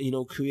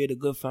 create a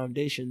good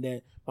foundation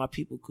that my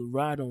people could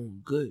ride on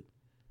good,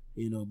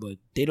 but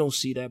they don't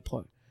see that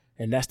part.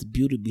 And that's the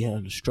beauty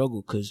behind the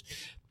struggle, because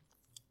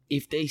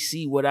if they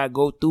see what I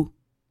go through,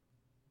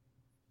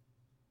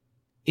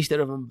 instead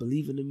of them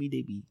believing in me,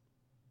 they be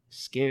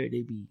scared,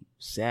 they be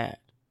sad.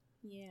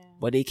 Yeah.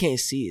 But they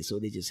can't see it, so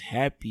they just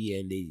happy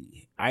and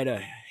they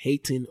either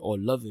hating or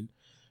loving.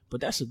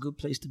 But that's a good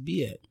place to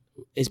be at.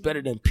 It's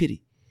better than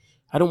pity.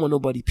 I don't want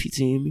nobody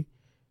pitying me,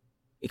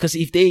 because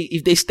if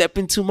they step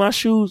into my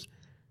shoes,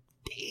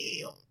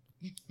 damn,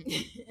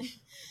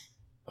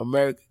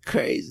 America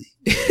crazy.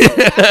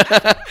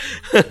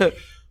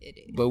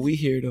 But we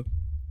here though,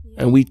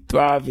 and we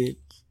thriving.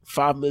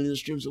 5 million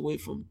streams away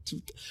from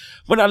 2.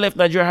 When I left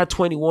Nigeria, I had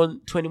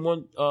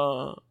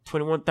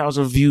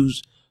 21,000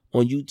 views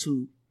on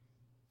YouTube.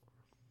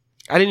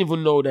 I didn't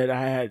even know that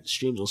I had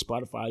streams on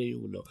Spotify. I didn't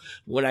even know.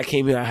 When I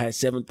came here, I had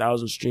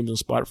 7,000 streams on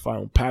Spotify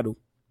on Paddle.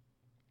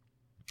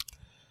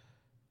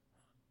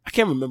 I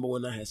can't remember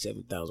when I had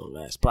 7,000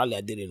 last. Probably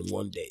I did it in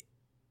one day.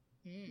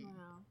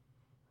 Wow.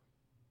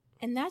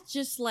 And that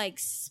just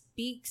speaks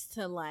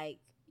to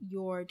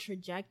your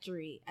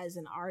trajectory as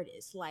an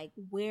artist,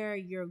 where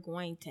you're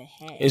going to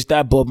head. It's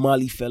that Bob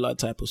Marley fella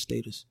type of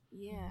status.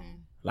 Yeah.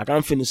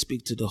 I'm finna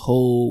speak to the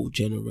whole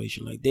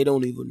generation. They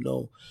don't even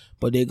know,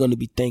 but they're gonna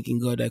be thanking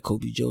God that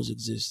Kobi Jonz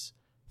exists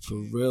for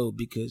real.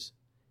 Because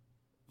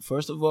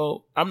first of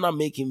all, I'm not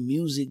making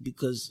music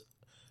because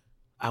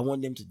I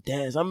want them to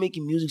dance. I'm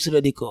making music so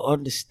that they can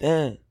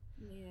understand.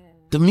 Yeah.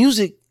 The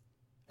music,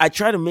 I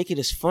try to make it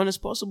as fun as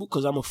possible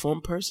because I'm a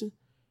fun person,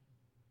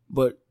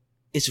 but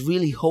it's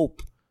really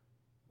hope.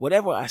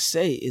 Whatever I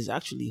say is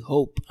actually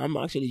hope. I'm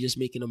actually just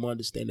making them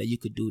understand that you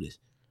could do this.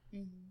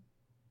 Mm-hmm.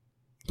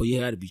 But you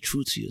got to be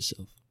true to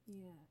yourself.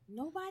 Yeah.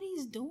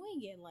 Nobody's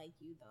doing it like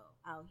you, though,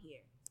 out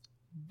here.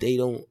 They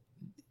don't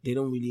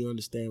really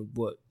understand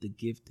what the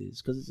gift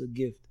is, because it's a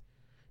gift.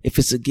 If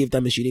it's a gift,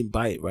 that means you didn't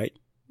buy it, right?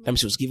 That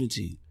means it was given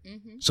to you.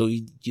 Mm-hmm. So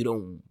you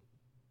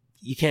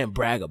can't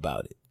brag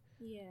about it.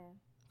 Yeah.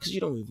 Because you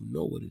don't even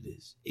know what it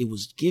is. It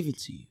was given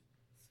to you.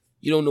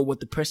 You don't know what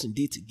the person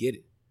did to get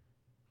it.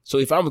 So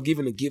if I'm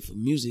given a gift of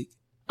music,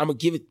 I'm going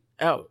to give it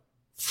out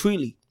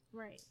freely.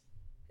 Right.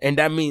 And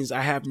that means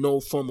I have no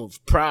form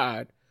of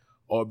pride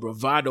or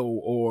bravado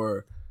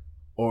or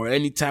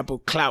any type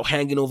of clout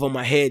hanging over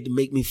my head to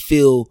make me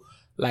feel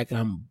like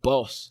I'm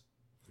boss.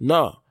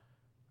 No.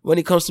 When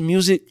it comes to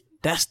music,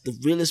 that's the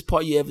realest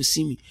part you ever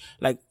see me.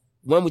 Like,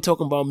 when we're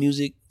talking about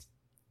music,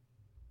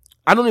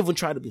 I don't even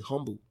try to be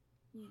humble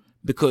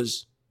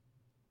because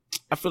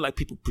I feel like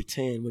people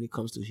pretend when it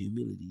comes to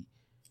humility.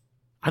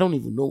 I don't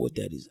even know what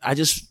that is. I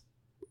just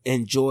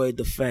enjoy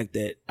the fact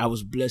that I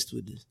was blessed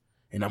with this,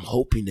 and I'm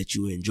hoping that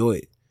you enjoy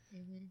it.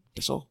 Mm-hmm.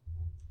 That's all.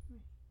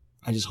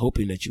 I'm just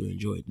hoping that you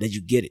enjoy it, that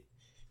you get it.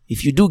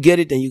 If you do get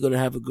it, then you're going to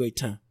have a great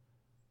time.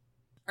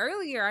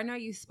 Earlier, I know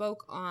you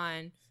spoke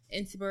on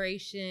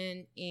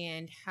inspiration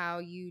and how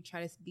you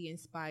try to be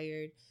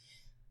inspired.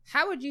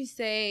 How would you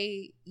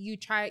say you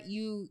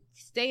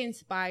stay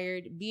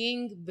inspired,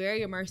 being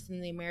very immersed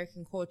in the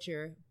American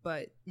culture,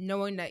 but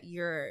knowing that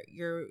your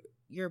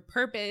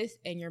purpose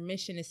and your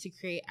mission is to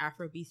create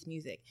Afrobeats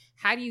music?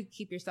 How do you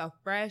keep yourself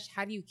fresh?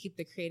 How do you keep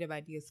the creative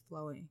ideas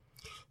flowing?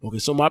 Okay,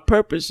 so my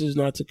purpose is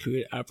not to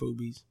create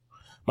Afrobeats.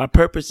 My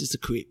purpose is to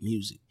create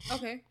music.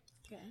 Okay.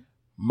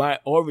 My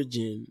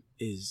origin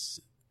is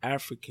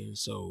African,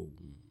 so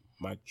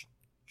my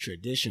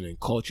tradition and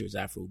culture is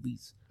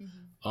Afrobeats.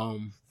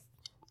 Mm-hmm.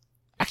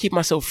 I keep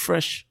myself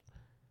fresh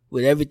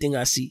with everything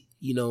I see.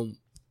 You know,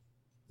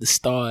 the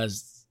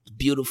stars, the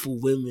beautiful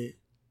women,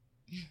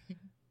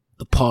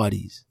 the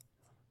parties,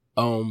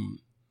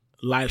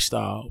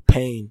 lifestyle,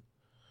 pain.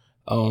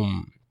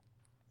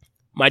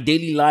 My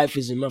daily life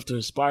is enough to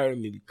inspire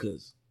me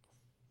because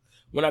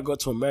when I go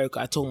to America,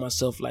 I told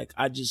myself, like,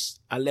 I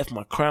left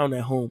my crown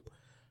at home.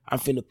 I'm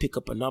finna pick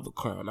up another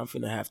crown. I'm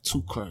finna have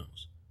 2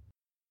 crowns.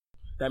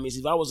 That means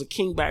if I was a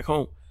king back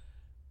home,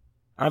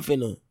 I'm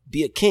finna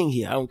be a king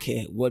here. I don't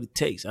care what it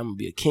takes. I'm gonna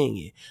be a king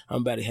here.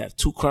 I'm about to have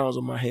 2 crowns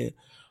on my head.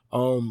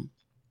 I'm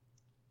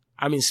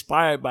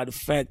inspired by the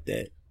fact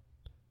that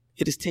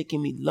it has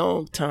taken me a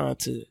long time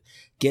to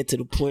get to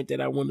the point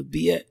that I want to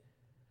be at.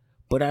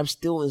 But I'm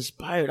still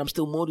inspired. I'm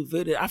still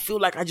motivated. I feel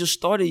like I just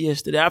started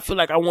yesterday. I feel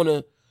like I want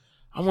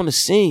to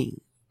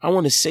sing. I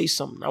want to say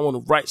something. I want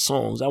to write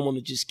songs. I want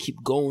to just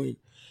keep going.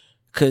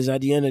 Because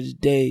at the end of the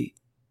day,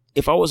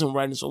 if I wasn't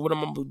writing songs, what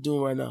am I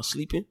doing right now?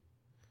 Sleeping?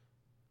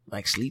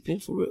 Like sleeping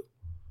for real?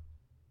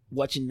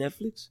 Watching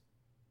Netflix?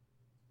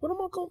 What am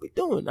I going to be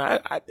doing?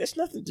 There's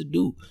nothing to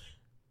do.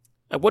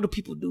 Like, what do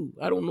people do?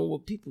 I don't know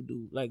what people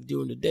do, like,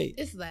 during the day.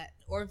 It's that.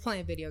 Or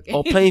playing video games.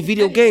 Or playing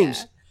video games.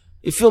 Yeah.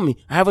 You feel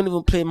me? I haven't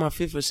even played my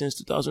FIFA since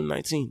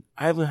 2019.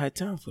 I haven't had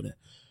time for that.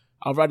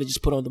 I'd rather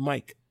just put on the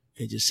mic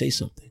and just say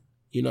something.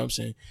 You know what I'm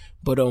saying?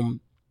 But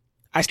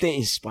I stay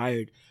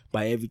inspired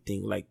by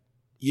everything. Like,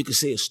 you could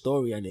say a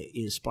story and it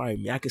inspired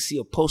me. I could see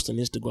a post on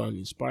Instagram and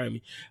inspire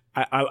me.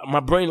 My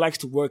brain likes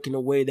to work in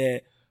a way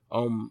that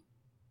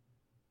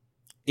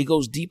it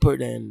goes deeper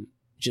than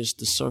just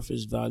the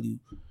surface value.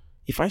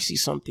 If I see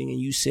something and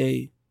you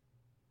say,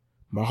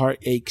 my heart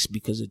aches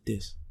because of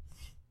this,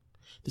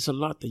 there's a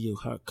lot that your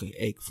heart could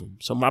ache from.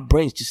 So my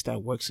brain just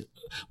start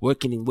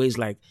working in ways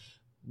like,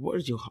 what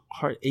is your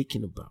heart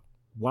aching about?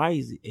 Why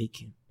is it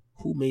aching?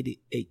 Who made it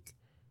ache?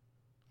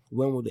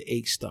 When will the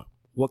ache stop?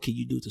 What can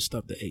you do to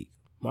stop the ache?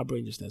 My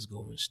brain just starts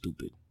going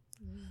stupid.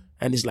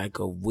 And it's like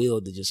a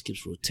wheel that just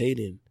keeps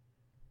rotating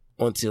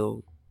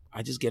until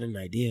I just get an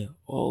idea.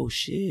 Oh,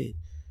 shit.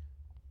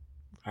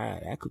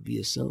 That could be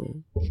a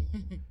song.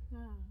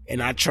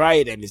 And I try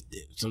it, and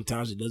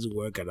sometimes it doesn't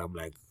work, and I'm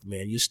like,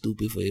 man, you're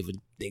stupid for even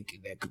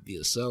thinking that could be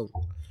a song.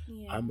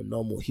 Yeah. I'm a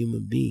normal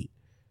human being.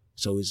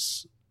 So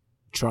it's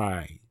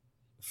try,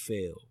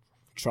 fail,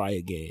 try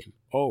again.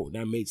 Oh,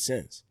 that made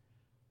sense.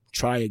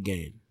 Try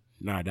again.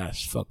 Nah,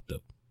 that's fucked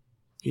up.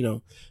 You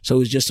know?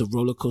 So it's just a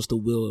roller coaster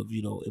wheel of,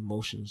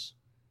 emotions.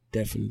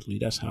 Definitely.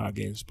 That's how I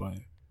get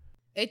inspired.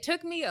 It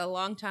took me a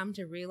long time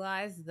to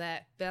realize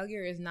that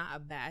failure is not a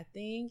bad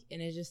thing,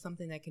 and it's just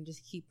something that can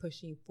just keep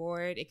pushing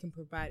forward. It can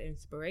provide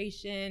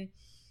inspiration,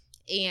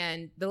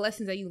 and the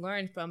lessons that you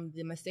learn from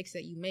the mistakes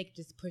that you make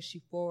just push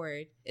you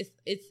forward.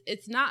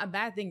 It's not a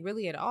bad thing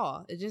really at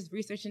all. It's just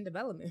research and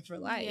development for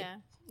life. Yeah,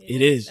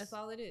 it is. That's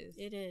all it is.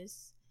 It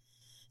is.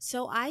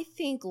 So I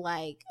think,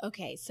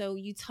 okay, so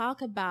you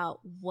talk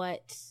about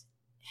what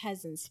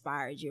has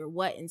inspired you or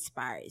what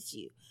inspires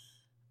you.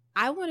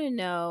 I want to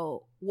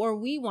know, or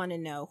we want to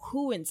know,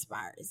 who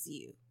inspires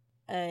you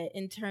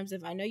in terms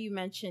of, I know you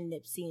mentioned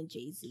Nipsey and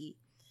Jay-Z,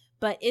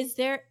 but is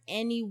there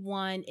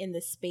anyone in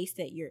the space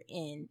that you're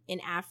in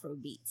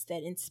Afrobeats,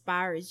 that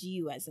inspires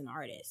you as an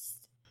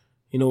artist?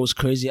 You know what's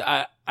crazy?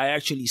 I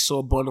actually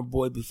saw Burna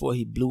Boy before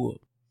he blew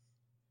up.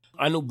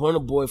 I knew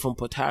Burna Boy from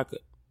Port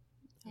Harcourt.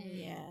 Oh,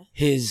 yeah.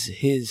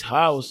 His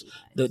house,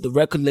 the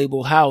record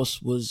label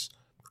house was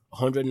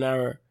 100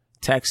 Naira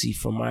taxi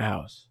from my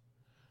house.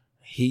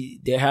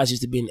 Their house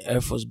used to be in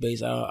Air Force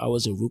Base. I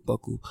was in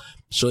Rupaku,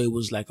 so it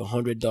was like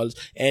 $100.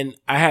 And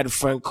I had a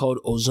friend called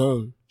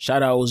Ozone.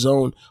 Shout out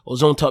Ozone.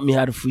 Ozone taught me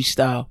how to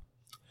freestyle.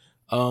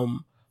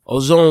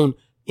 Ozone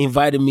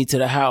invited me to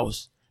the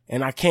house,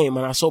 And I came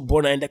and I saw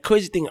Burna. And the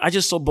crazy thing, I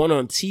just saw Burna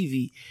on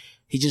TV.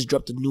 He just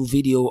dropped a new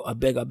video, I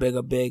Beg.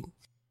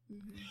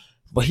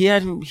 But he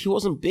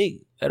wasn't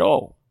big at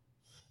all.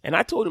 And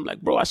I told him, like,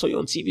 bro, I saw you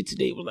on TV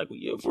today. He was like, well,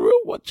 yeah, for real?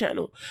 What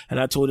channel? And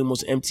I told him it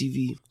was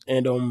MTV.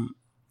 And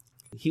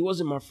he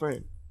wasn't my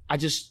friend. I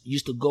just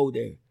used to go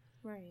there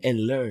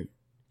and learn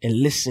and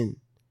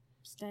listen.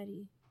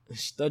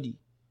 Study.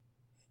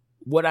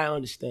 What I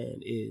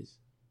understand is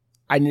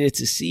I needed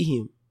to see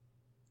him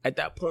at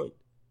that point.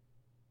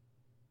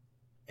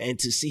 And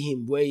to see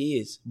him where he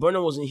is.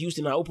 Burna was in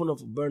Houston. I opened up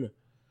for Burna.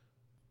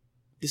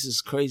 This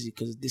is crazy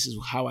because this is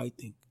how I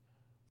think.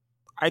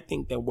 I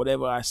think that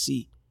whatever I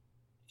see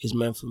is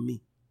meant for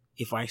me.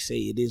 If I say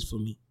it is for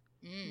me.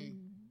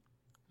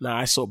 Now,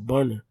 I saw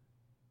Burna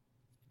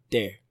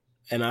there.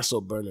 And I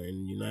saw Burna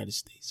in the United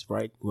States,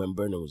 right? When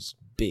Burna was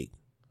big.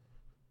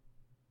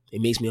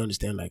 It makes me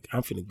understand, like,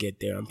 I'm finna get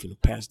there. I'm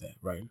finna pass that,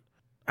 right?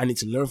 I need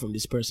to learn from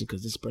this person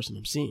because this person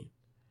I'm seeing.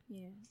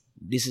 Yeah.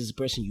 This is the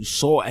person you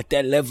saw at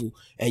that level.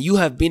 And you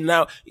have been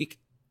now,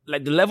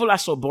 like the level I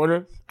saw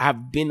Burna,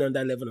 I've been on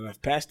that level and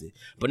I've passed it.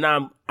 But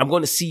now I'm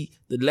going to see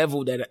the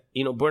level that,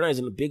 Burna is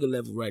in a bigger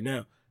level right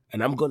now.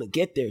 And I'm going to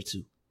get there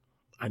too.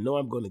 I know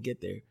I'm going to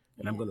get there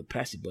and I'm going to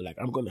pass it. But like,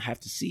 I'm going to have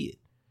to see it.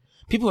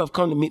 People have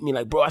come to meet me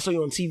like, bro, I saw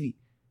you on TV.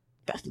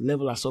 That's the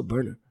level I saw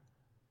Burna.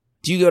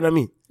 Do you get what I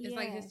mean? It's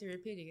like history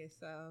repeating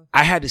itself.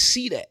 I had to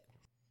see that.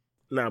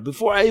 Now,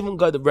 before I even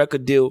got the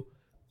record deal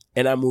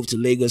and I moved to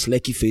Lagos,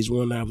 Lekki Phase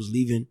 1, I was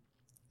leaving.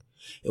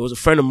 It was a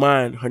friend of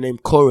mine, her name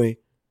Corey.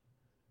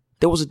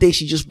 There was a day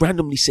she just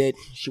randomly said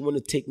she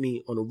wanted to take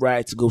me on a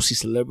ride to go see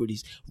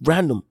celebrities.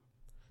 Random.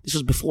 This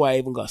was before I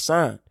even got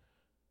signed.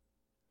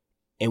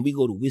 And we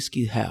go to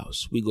Whiskey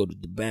House. We go to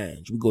the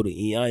Bands. We go to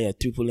Ianya,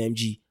 Triple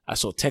MG. I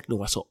saw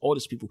Techno. I saw all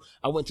these people.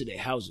 I went to their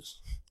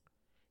houses.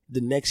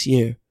 The next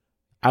year,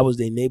 I was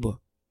their neighbor.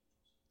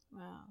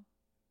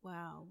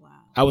 Wow.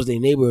 I was their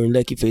neighbor in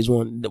Lekki Phase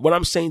 1. What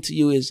I'm saying to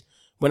you is,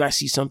 when I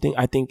see something,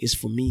 I think it's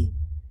for me.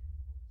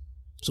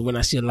 So when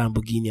I see a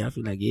Lamborghini, I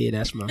feel like, yeah,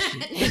 that's my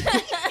shit.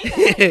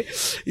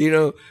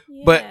 Yeah.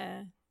 But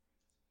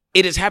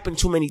it has happened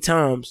too many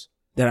times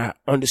that I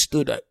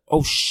understood that,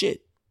 oh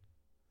shit.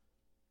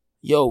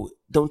 Yo,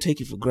 don't take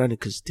it for granted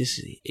because this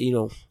is,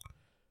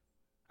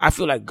 I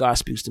feel like God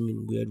speaks to me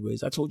in weird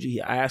ways. I told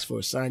you, I asked for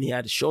a sign. He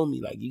had to show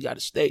me, like, you got to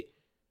stay.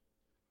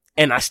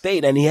 And I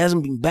stayed, and he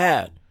hasn't been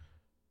bad.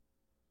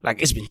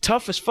 Like, it's been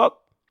tough as fuck,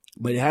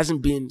 but it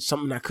hasn't been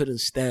something I couldn't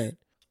stand.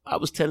 I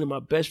was telling my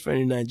best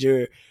friend in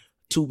Nigeria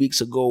 2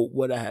 weeks ago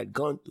what I had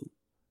gone through.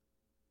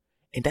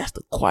 And that's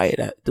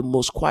the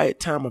most quiet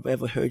time I've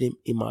ever heard him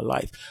in my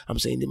life. I'm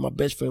saying that my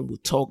best friend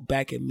would talk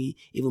back at me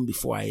even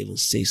before I even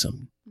say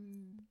something.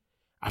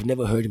 I've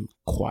never heard him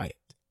quiet.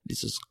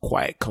 This is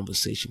quiet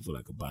conversation for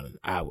like about an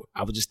hour.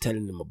 I was just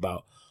telling him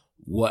about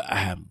what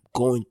I am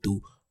going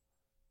through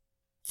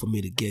for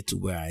me to get to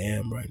where I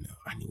am right now.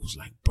 And he was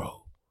like,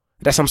 bro.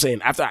 That's what I'm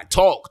saying. After I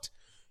talked,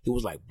 he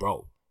was like,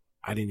 bro,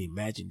 I didn't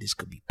imagine this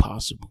could be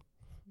possible.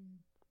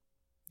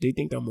 Do you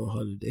think I'm on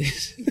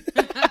holidays?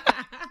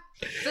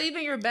 So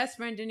even your best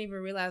friend didn't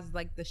even realize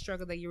like the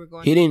struggle that you were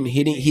going through?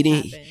 He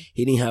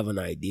didn't have an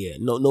idea.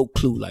 No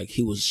clue. Like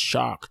he was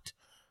shocked.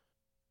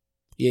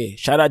 Yeah.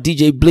 Shout out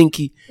DJ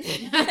Blinky.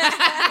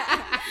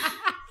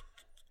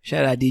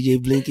 Shout out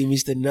DJ Blinky,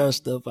 Mr.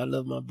 Nonstop. I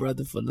love my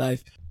brother for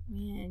life.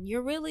 Man,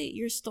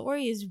 your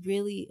story is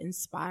really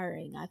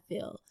inspiring, I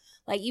feel.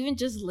 Like even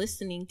just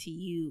listening to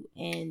you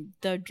and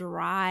the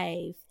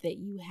drive that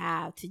you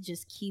have to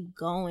just keep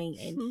going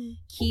and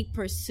keep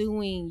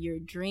pursuing your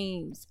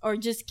dreams, or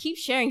just keep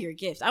sharing your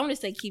gifts. I want to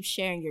say keep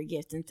sharing your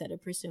gifts instead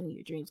of pursuing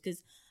your dreams,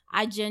 because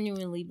I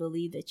genuinely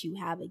believe that you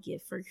have a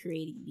gift for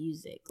creating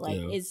music. Like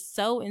it's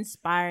so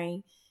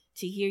inspiring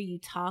to hear you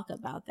talk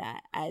about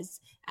that as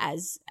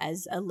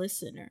a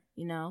listener,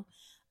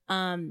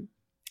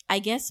 I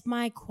guess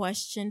my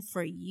question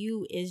for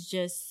you is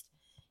just,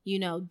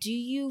 do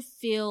you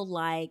feel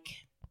like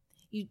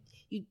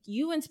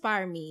you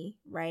inspire me,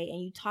 right?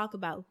 And you talk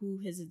about who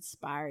has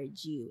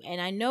inspired you. And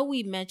I know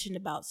we mentioned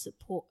about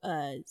support.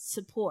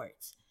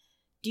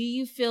 Do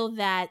you feel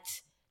that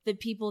the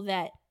people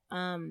that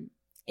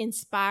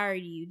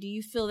inspired you, do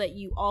you feel that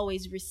you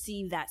always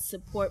receive that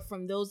support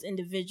from those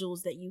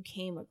individuals that you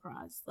came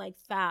across, like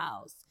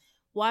Fowls?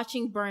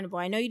 Watching Burna Boy,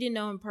 I know you didn't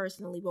know him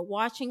personally, but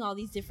watching all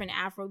these different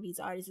Afrobeats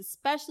artists,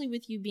 especially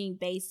with you being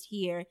based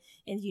here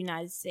in the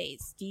United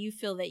States, do you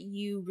feel that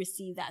you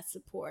receive that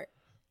support?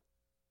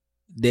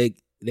 There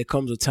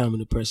comes a time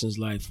in a person's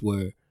life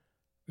where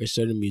a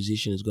certain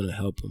musician is going to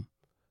help them.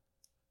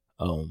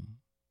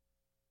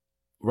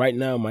 Right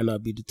now might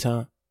not be the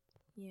time.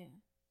 Yeah.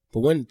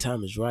 But when the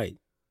time is right,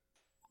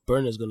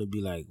 Burna's going to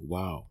be like,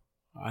 wow,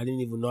 I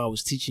didn't even know I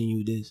was teaching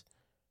you this.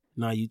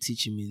 Now you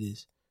teaching me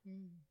this.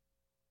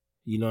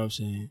 You know what I'm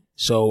saying?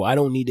 So I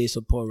don't need their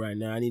support right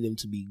now. I need them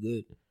to be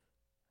good.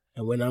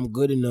 And when I'm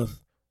good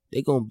enough,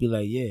 they're going to be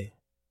like, yeah,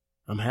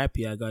 I'm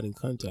happy I got in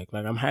contact.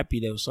 Like, I'm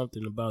happy there was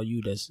something about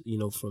you that's,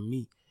 from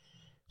me.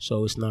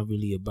 So it's not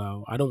really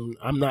about,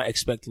 I'm not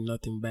expecting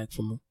nothing back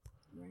from them.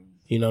 Right.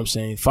 You know what I'm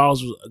saying?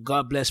 Falls,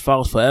 God bless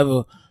Falls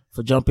forever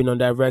for jumping on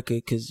that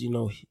record, because, you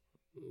know,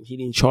 he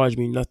didn't charge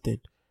me nothing.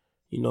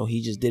 You know,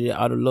 he just did it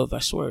out of love. I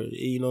swear.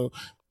 You know,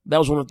 that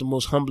was one of the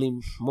most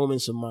humbling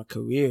moments of my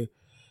career.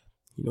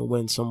 You know,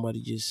 when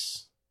somebody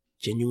just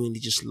genuinely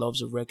just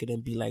loves a record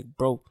and be like,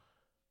 bro,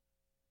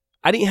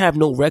 I didn't have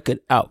no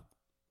record out.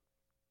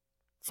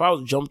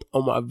 Falls jumped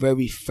on my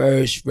very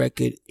first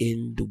record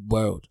in the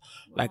world.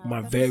 Like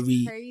my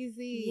very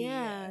crazy.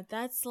 Yeah,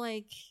 that's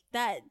like,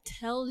 that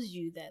tells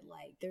you that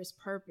like there's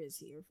purpose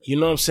here. You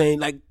know what I'm saying?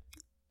 Like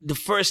the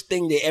first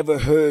thing they ever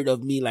heard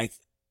of me like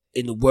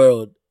in the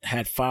world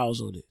had Falls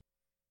on it.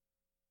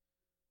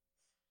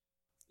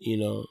 You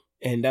know,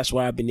 and that's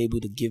why I've been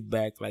able to give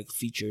back like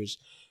features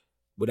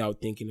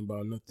without thinking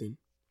about nothing.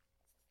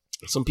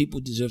 Some people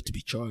deserve to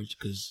be charged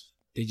because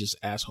they're just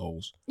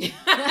assholes.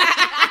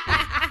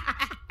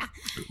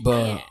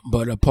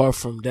 But apart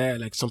from that,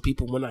 like some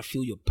people, when I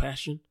feel your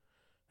passion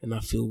and I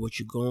feel what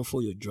you're going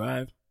for, your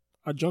drive,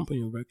 I jump on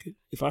your record.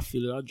 If I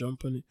feel it, I'll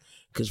jump on it.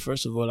 Because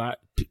first of all,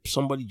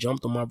 somebody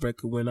jumped on my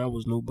record when I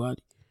was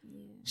nobody.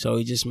 So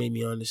it just made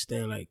me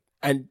understand, like,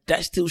 and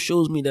that still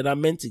shows me that I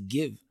meant to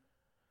give.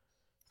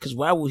 Because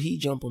why would he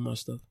jump on my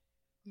stuff?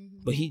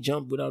 But he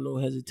jumped without no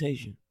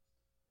hesitation.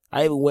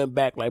 I even went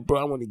back like, bro,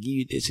 I want to give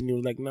you this. And he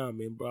was like, nah,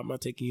 man, bro, I'm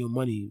not taking your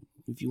money.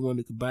 If you want,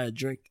 you could buy a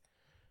drink.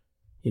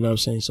 You know what I'm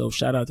saying? So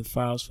shout out to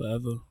Falls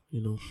forever.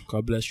 You know,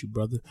 God bless you,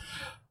 brother.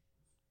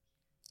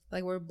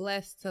 Like, we're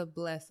blessed to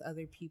bless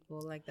other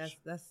people. Like, that's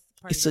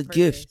part it's of a the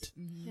gift.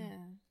 Mm-hmm. Yeah.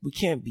 We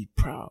can't be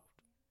proud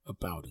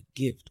about a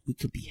gift. We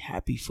could be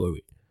happy for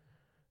it,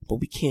 but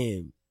we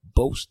can't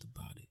boast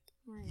about it.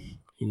 Right.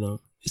 You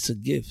know, it's a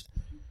gift.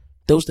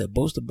 Those that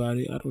boast about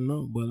it, I don't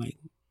know, but like,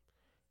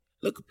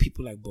 look at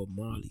people like Bob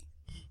Marley.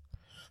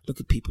 Look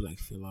at people like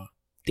Phil.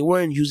 They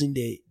weren't using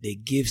their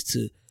gifts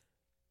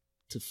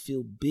to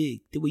feel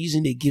big. They were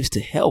using their gifts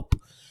to help.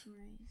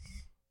 Right.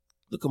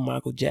 Look at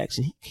Michael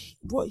Jackson.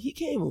 He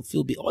can't even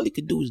feel big. All he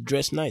could do is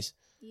dress nice.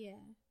 Yeah.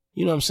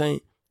 You know what I'm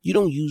saying? You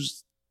don't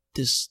use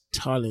this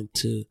talent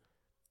to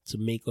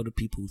make other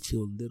people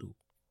feel little.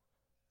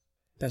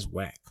 That's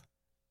whack.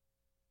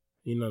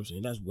 You know what I'm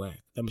saying? That's whack.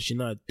 That means you're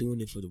not doing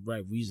it for the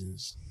right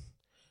reasons.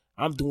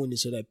 I'm doing it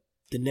so that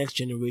the next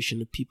generation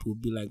of people will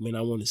be like, man,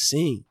 I want to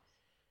sing.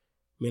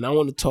 Man, I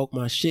want to talk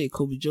my shit.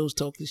 Kobi Jonz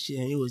talked his shit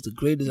and he was the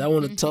greatest. I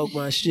want to talk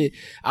my shit.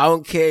 I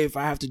don't care if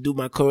I have to do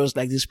my chorus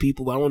like these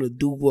people, but I want to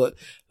do what,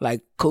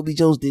 like Kobi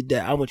Jonz did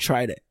that. I'm going to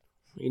try that.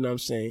 You know what I'm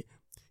saying?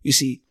 You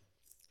see,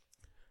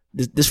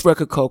 this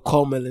record called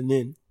Call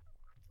Melanin.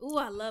 Ooh,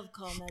 I love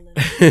Call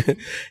Melanin.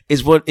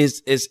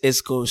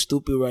 It's going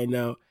stupid right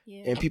now.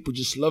 Yeah. And people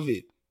just love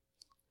it.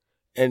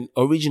 And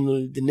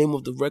originally, the name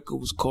of the record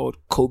was called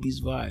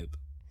Kobi's Vibe.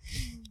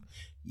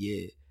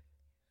 Yeah.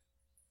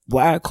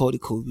 Why I called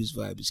it Kobi's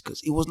Vibe is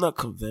because it was not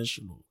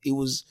conventional.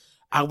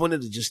 I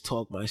wanted to just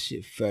talk my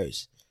shit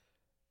first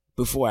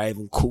before I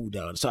even cooled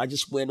down. So I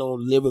just went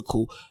on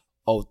lyrical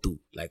all through,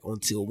 like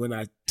until when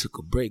I took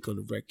a break on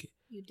the record.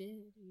 You did.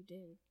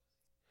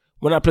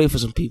 When I played for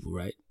some people,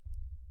 right,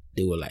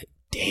 they were like,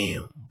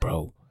 damn,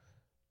 bro,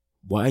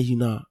 why are you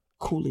not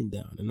cooling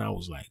down? And I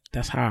was like,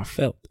 that's how I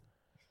felt.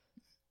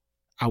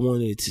 I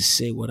wanted to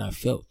say what I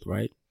felt,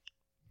 right?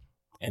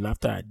 And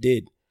after I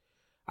did,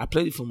 I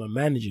played it for my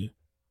manager.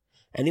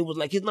 And he was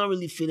like, he's not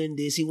really feeling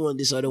this. He wanted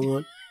this other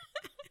one.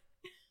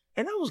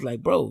 And I was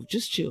like, bro,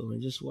 just chill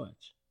and just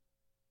watch.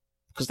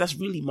 Because that's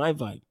really my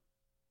vibe.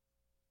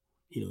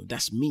 You know,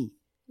 that's me.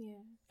 Yeah.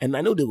 And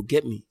I know they will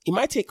get me. It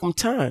might take them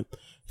time.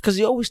 Because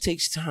it always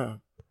takes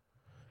time.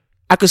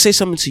 I could say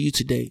something to you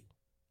today.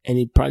 And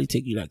it'd probably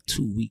take you like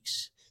 2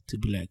 weeks to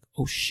be like,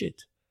 oh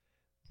shit.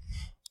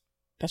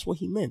 That's what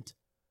he meant.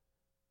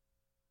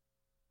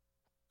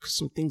 Because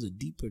some things are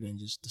deeper than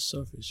just the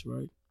surface,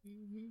 right?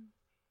 Mm-hmm.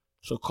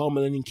 So Call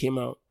Melanin came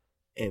out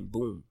and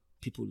boom,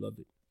 people love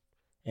it.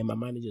 And my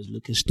manager's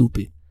looking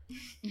stupid.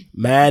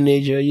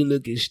 Manager, you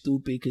looking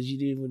stupid because you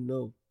didn't even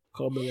know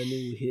Call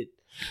Melanin would hit.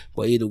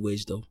 But either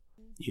ways though,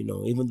 you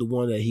know, even the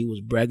one that he was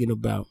bragging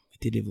about, it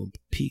didn't even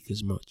peak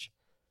as much.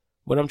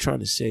 What I'm trying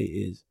to say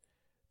is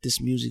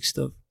this music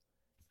stuff,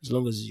 as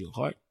long as it's your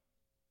heart,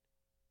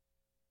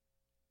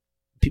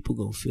 people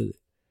gonna feel it.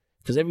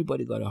 Because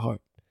everybody got a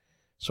heart.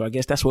 So I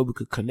guess that's where we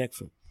could connect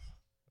from.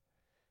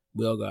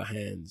 We all got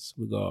hands,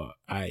 we got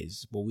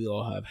eyes, but we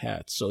all have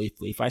hats. So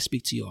if I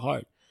speak to your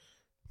heart,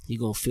 you're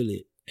going to feel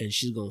it. And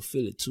she's going to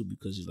feel it too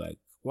because you're like,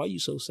 why are you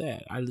so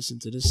sad? I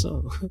listened to this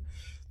song.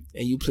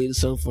 And you play the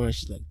song for her and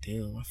she's like,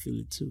 damn, I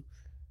feel it too.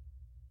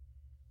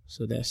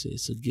 So that's it.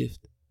 It's a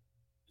gift.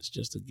 It's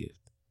just a gift.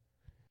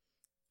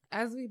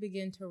 As we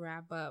begin to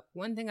wrap up,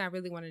 one thing I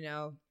really want to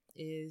know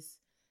is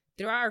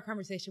throughout our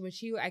conversation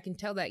with you, I can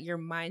tell that your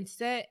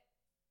mindset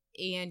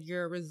and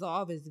your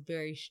resolve is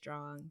very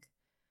strong.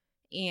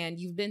 And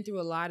you've been through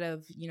a lot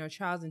of, you know,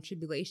 trials and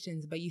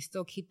tribulations, but you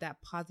still keep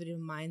that positive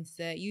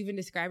mindset. You even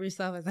describe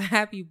yourself as a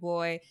happy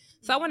boy.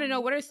 So I want to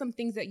know, what are some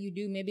things that you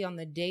do maybe on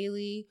the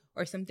daily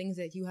or some things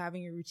that you have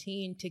in your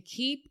routine to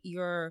keep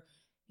your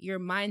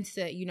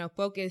mindset, you know,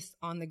 focused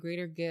on the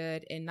greater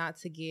good and not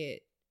to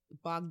get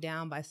bogged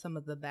down by some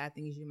of the bad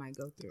things you might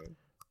go through?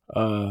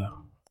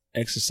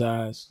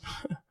 Exercise.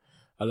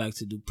 I like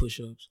to do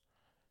push-ups.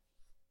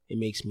 It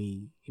makes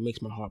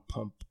my heart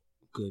pump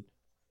good.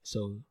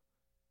 So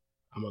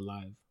I'm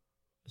alive.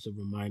 It's a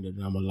reminder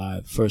that I'm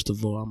alive. First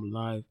of all, I'm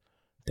alive.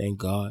 Thank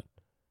God.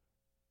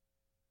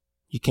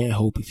 You can't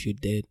hope if you're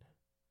dead.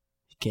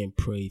 You can't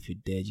pray if you're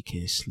dead. You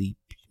can't sleep.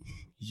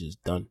 You're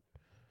just done.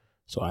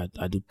 So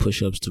I do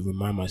push-ups to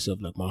remind myself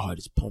like my heart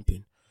is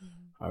pumping.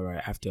 Mm-hmm. All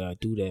right, after I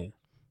do that,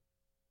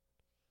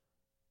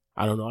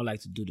 I don't know, I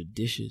like to do the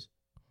dishes.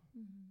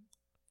 Mm-hmm.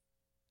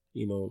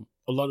 You know,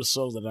 a lot of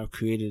songs that I've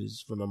created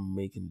is when I'm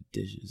making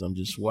the dishes. I'm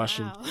just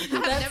washing. Wow. I've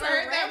never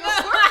heard that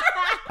before.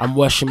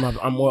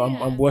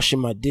 I'm washing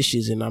my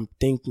dishes, and I'm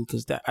thinking,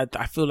 because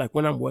I feel like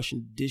when I'm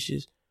washing the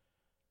dishes,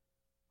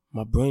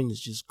 my brain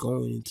is just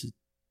going into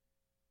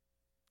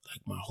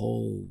like my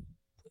whole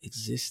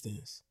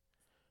existence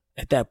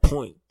at that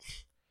point,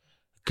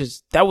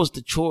 because that was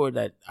the chore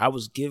that I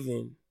was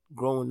given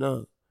growing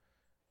up.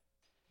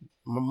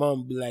 My mom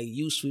would be like,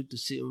 "You sweep the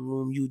sitting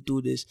room, you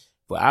do this,"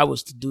 but I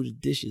was to do the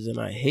dishes, and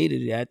I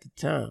hated it at the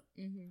time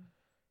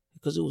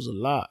because it was a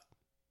lot.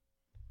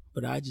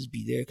 But I'd just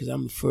be there because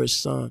I'm the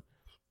first son.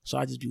 So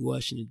I just be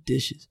washing the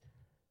dishes.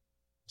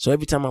 So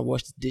every time I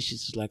wash the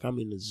dishes, it's like I'm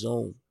in the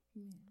zone.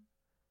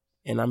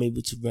 And I'm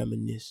able to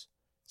reminisce.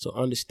 So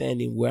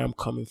understanding where I'm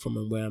coming from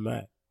and where I'm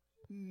at.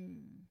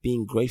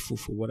 Being grateful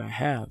for what I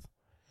have.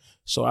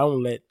 So I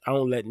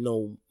don't let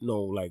no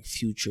like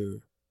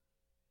future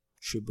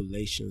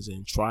tribulations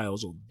and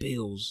trials or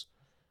bills.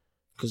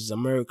 Because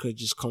America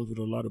just comes with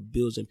a lot of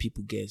bills and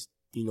people get,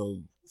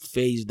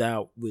 phased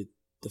out with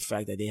the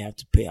fact that they have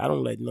to pay. I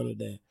don't let none of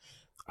that.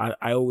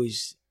 I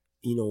always,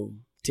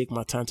 take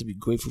my time to be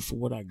grateful for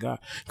what I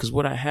got. Because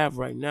what I have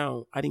right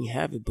now, I didn't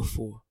have it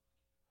before.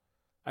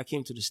 I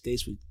came to the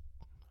States with,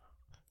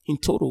 in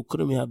total,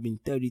 couldn't have been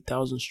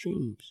 30,000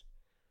 streams.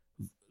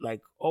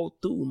 Like, all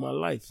through my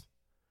life.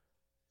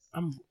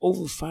 I'm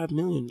over 5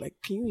 million. Like,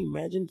 can you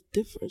imagine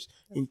the difference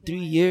in 3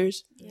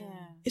 years? Yeah.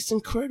 It's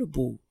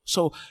incredible.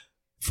 So,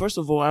 first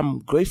of all, I'm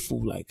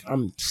grateful. Like,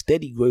 I'm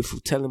steady grateful,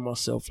 telling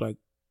myself, like,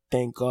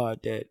 thank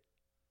God that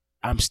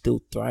I'm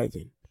still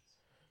thriving.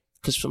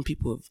 Because some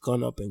people have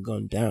gone up and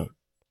gone down.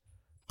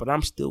 But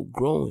I'm still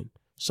growing.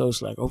 So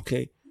it's like,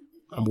 okay,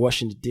 I'm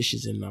washing the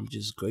dishes and I'm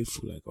just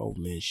grateful. Like, oh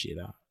man, shit,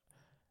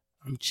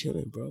 I'm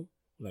chilling, bro.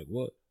 Like,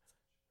 what?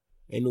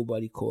 Ain't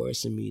nobody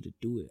coercing me to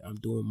do it. I'm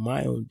doing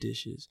my own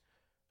dishes.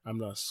 I'm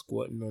not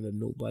squatting on a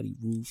nobody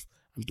roof.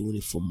 I'm doing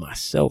it for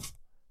myself.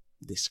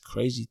 There's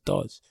crazy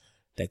thoughts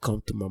that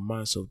come to my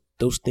mind. So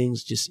those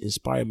things just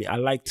inspire me. I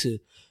like to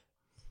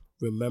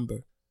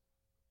remember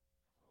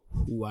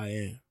who I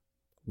am,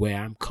 where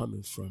I'm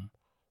coming from,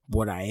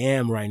 what I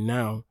am right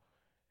now,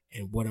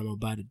 and what I'm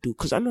about to do.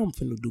 Because I know I'm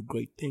finna do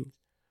great things.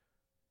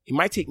 It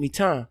might take me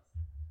time,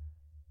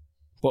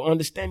 but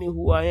understanding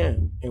who I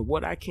am and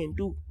what I can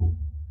do,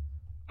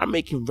 I'm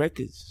making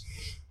records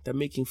that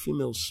making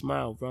females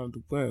smile around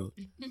the world.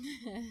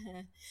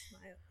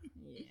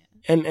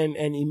 And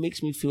it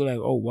makes me feel like,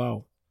 oh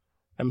wow,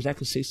 that means I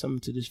can say something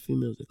to these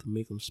females that can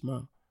make them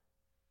smile.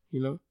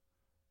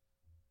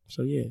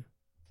 So yeah,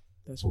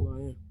 that's who I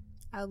am.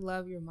 I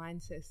love your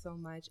mindset so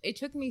much. It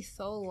took me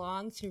so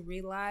long to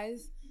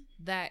realize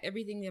that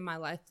everything in my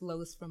life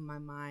flows from my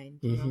mind.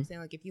 You know what I'm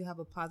saying? Like, if you have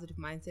a positive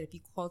mindset, if you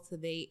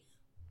cultivate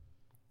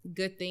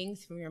good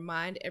things from your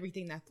mind,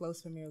 everything that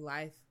flows from your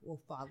life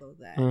will follow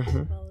that.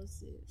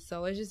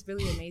 So it's just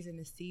really amazing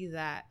to see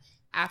that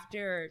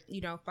after,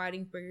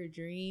 fighting for your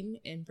dream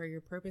and for your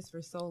purpose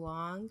for so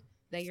long,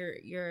 that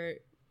your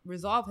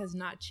resolve has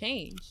not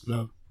changed.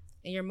 No.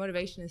 And your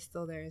motivation is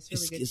still there. It's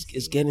really good to see.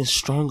 It's getting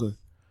stronger.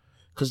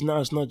 Because now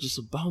it's not just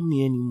about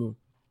me anymore.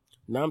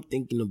 Now I'm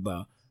thinking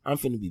about, I'm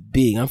finna be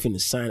big. I'm finna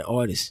sign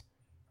artists.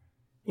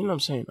 You know what I'm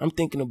saying? I'm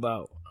thinking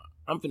about,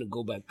 I'm finna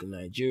go back to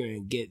Nigeria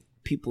and get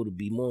people to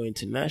be more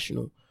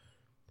international.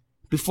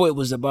 Before it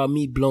was about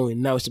me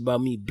blowing. Now it's about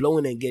me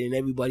blowing and getting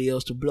everybody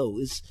else to blow.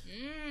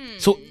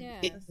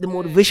 The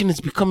motivation is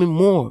becoming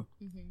more.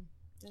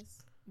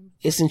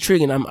 It's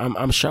intriguing.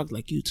 I'm shocked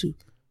like you too.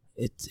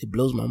 It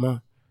blows my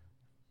mind.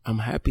 I'm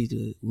happy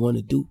to want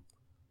to do.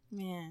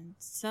 Man,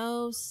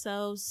 so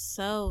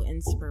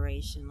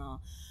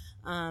inspirational.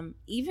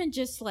 Even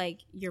just like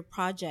your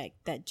project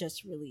that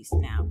just released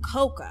now,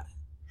 Coca.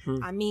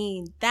 I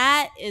mean,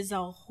 that is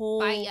a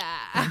whole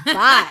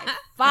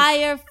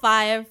fire,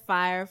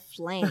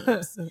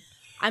 flames.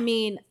 I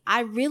mean,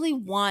 I really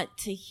want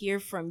to hear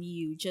from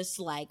you just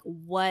like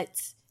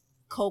what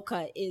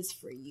Coca is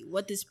for you,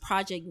 what this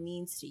project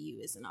means to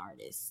you as an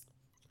artist.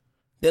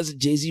 There's a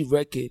Jay-Z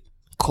record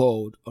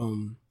called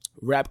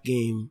Rap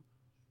Game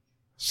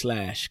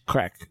 /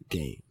 Crack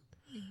Game.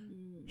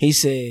 He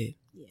said,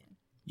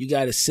 you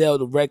got to sell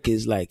the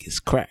records like it's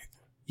crack.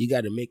 You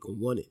got to make them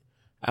want it.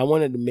 I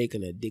wanted to make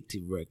an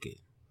addictive record.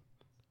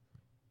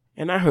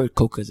 And I heard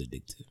Coca's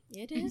addictive.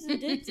 It is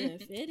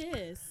addictive. It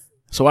is.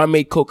 So I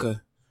made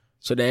Coca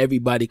so that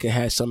everybody could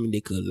have something they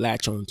could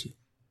latch onto.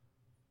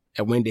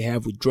 And when they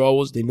have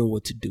withdrawals, they know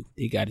what to do.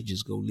 They got to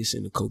just go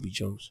listen to Kobi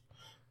Jonz.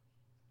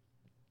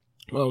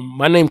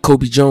 My name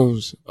Kobi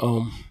Jonz.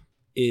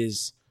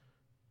 Is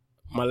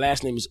my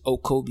last name is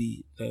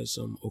Okobi. That's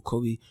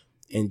Okobi,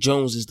 and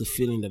Jones is the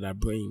feeling that I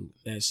bring.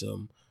 That's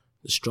the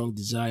strong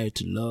desire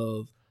to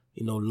love.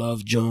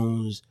 Love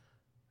Jones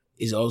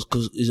is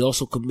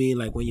also could mean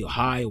like when you're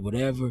high or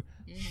whatever.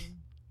 Mm-hmm.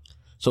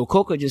 So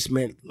Coca just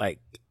meant like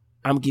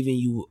I'm giving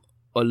you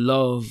a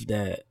love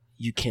that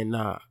you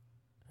cannot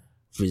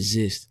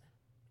resist.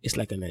 It's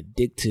like an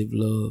addictive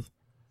love,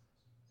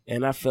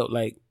 and I felt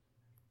like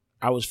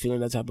I was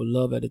feeling that type of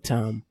love at the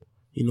time.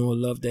 A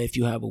love that if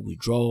you have a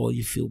withdrawal,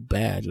 you feel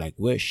bad. Like,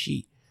 where's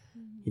she?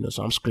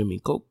 So I'm screaming,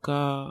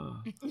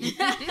 Coca,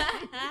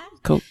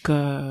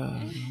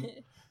 Coca.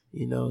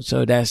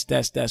 So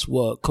that's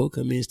what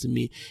Coca means to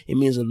me. It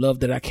means a love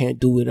that I can't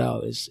do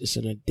without. It's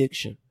an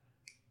addiction.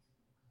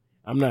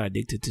 I'm not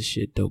addicted to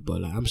shit though,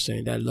 but like, I'm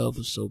saying that love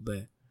was so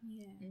bad.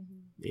 Yeah.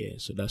 Mm-hmm. Yeah.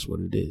 So that's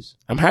what it is.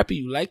 I'm happy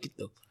you like it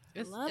though.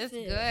 It's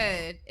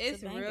good.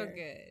 It's real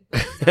good.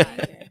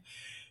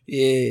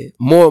 Yeah,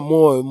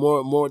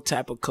 more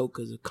type of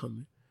Cocas are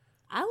coming.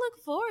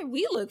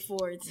 We look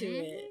forward to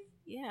it.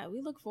 Yeah,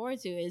 we look forward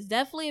to it. It's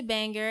definitely a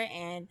banger,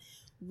 and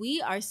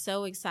we are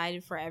so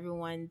excited for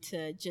everyone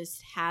to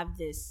just have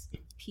this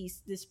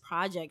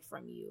project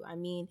from you. I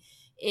mean,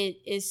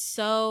 it's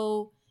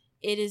so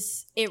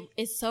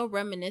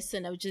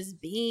reminiscent of just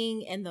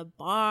being in the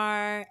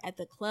bar at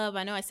the club.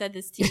 I know I said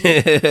this to you.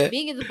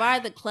 Being in the bar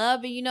at the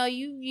club, and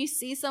you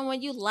see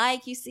someone you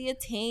like, you see a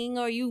ting,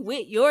 or you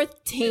with your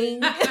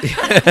ting,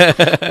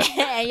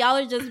 and y'all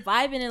are just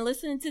vibing and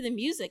listening to the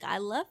music. I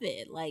love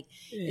it. Like,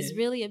 it's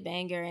really a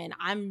banger, and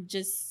I'm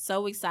just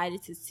so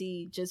excited to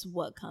see just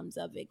what comes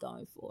of it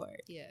going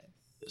forward. Yeah,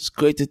 it's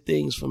greater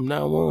things from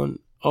now on.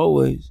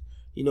 Always,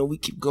 we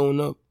keep going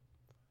up.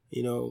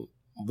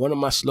 One of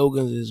my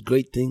slogans is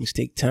great things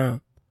take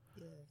time.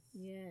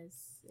 Yes.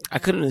 I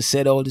couldn't have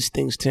said all these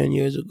things 10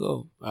 years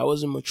ago. I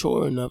wasn't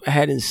mature enough. I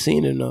hadn't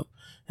seen enough.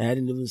 I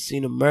hadn't even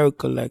seen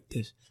America like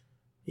this.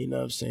 You know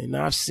what I'm saying?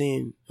 Now I've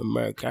seen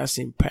America. I've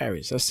seen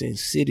Paris. I've seen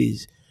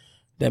cities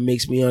that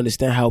makes me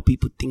understand how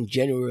people think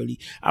generally.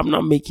 I'm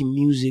not making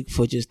music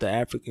for just the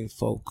African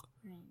folk.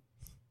 Right.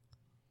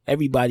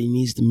 Everybody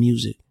needs the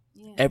music.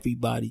 Yeah.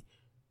 Everybody.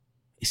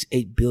 It's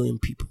 8 billion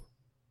people.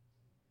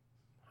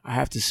 I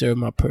have to serve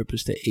my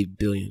purpose to 8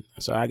 billion.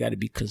 So I got to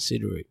be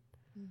considerate.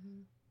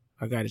 Mm-hmm.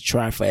 I got to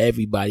try for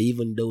everybody,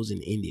 even those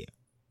in India.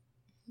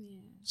 Yeah.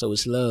 So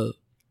it's love.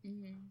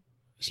 Mm-hmm.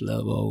 It's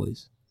love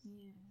always.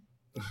 Yeah.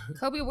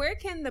 Kobi, where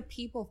can the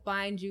people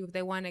find you if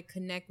they want to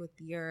connect with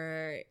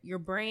your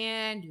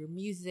brand, your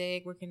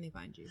music? Where can they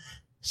find you?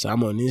 So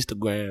I'm on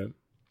Instagram.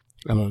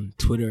 I'm on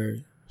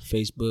Twitter,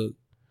 Facebook.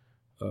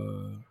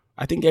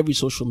 I think every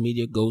social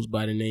media goes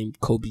by the name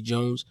Kobi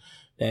Jonz.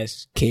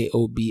 That's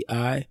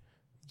KOBI.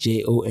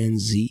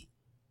 Jonz.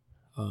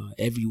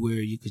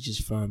 Everywhere you could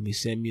just find me.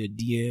 Send me a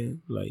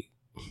DM, like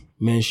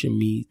mention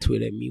me,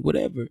 tweet at me,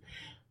 whatever.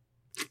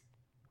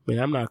 Man,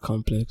 I'm not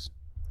complex.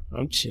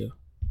 I'm chill.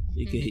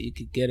 You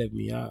could get at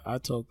me. I'll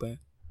talk back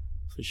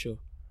for sure.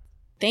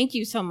 Thank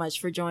you so much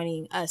for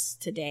joining us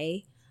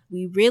today.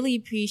 We really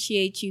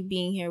appreciate you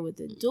being here with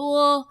the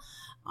duel.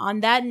 On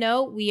that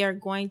note, we are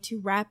going to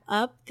wrap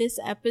up this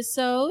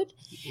episode.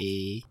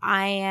 Yeah.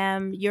 I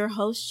am your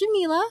host,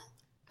 Jamila.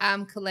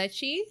 I'm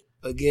Kelechi.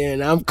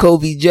 Again, I'm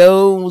Kobi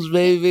Jonz,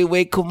 baby.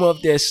 Wake him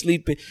up there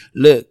sleeping.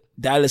 Look,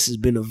 Dallas has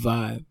been a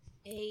vibe.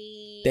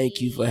 Hey.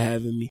 Thank you for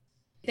having me.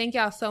 Thank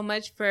y'all so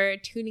much for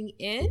tuning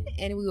in,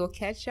 and we will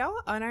catch y'all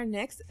on our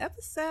next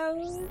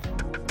episode.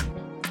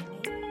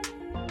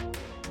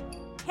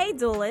 Hey,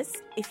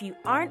 duelists, if you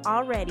aren't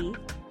already,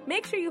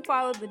 make sure you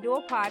follow the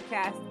Duel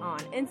Podcast on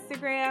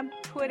Instagram,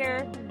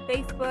 Twitter,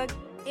 Facebook,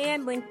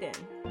 and LinkedIn.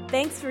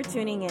 Thanks for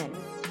tuning in.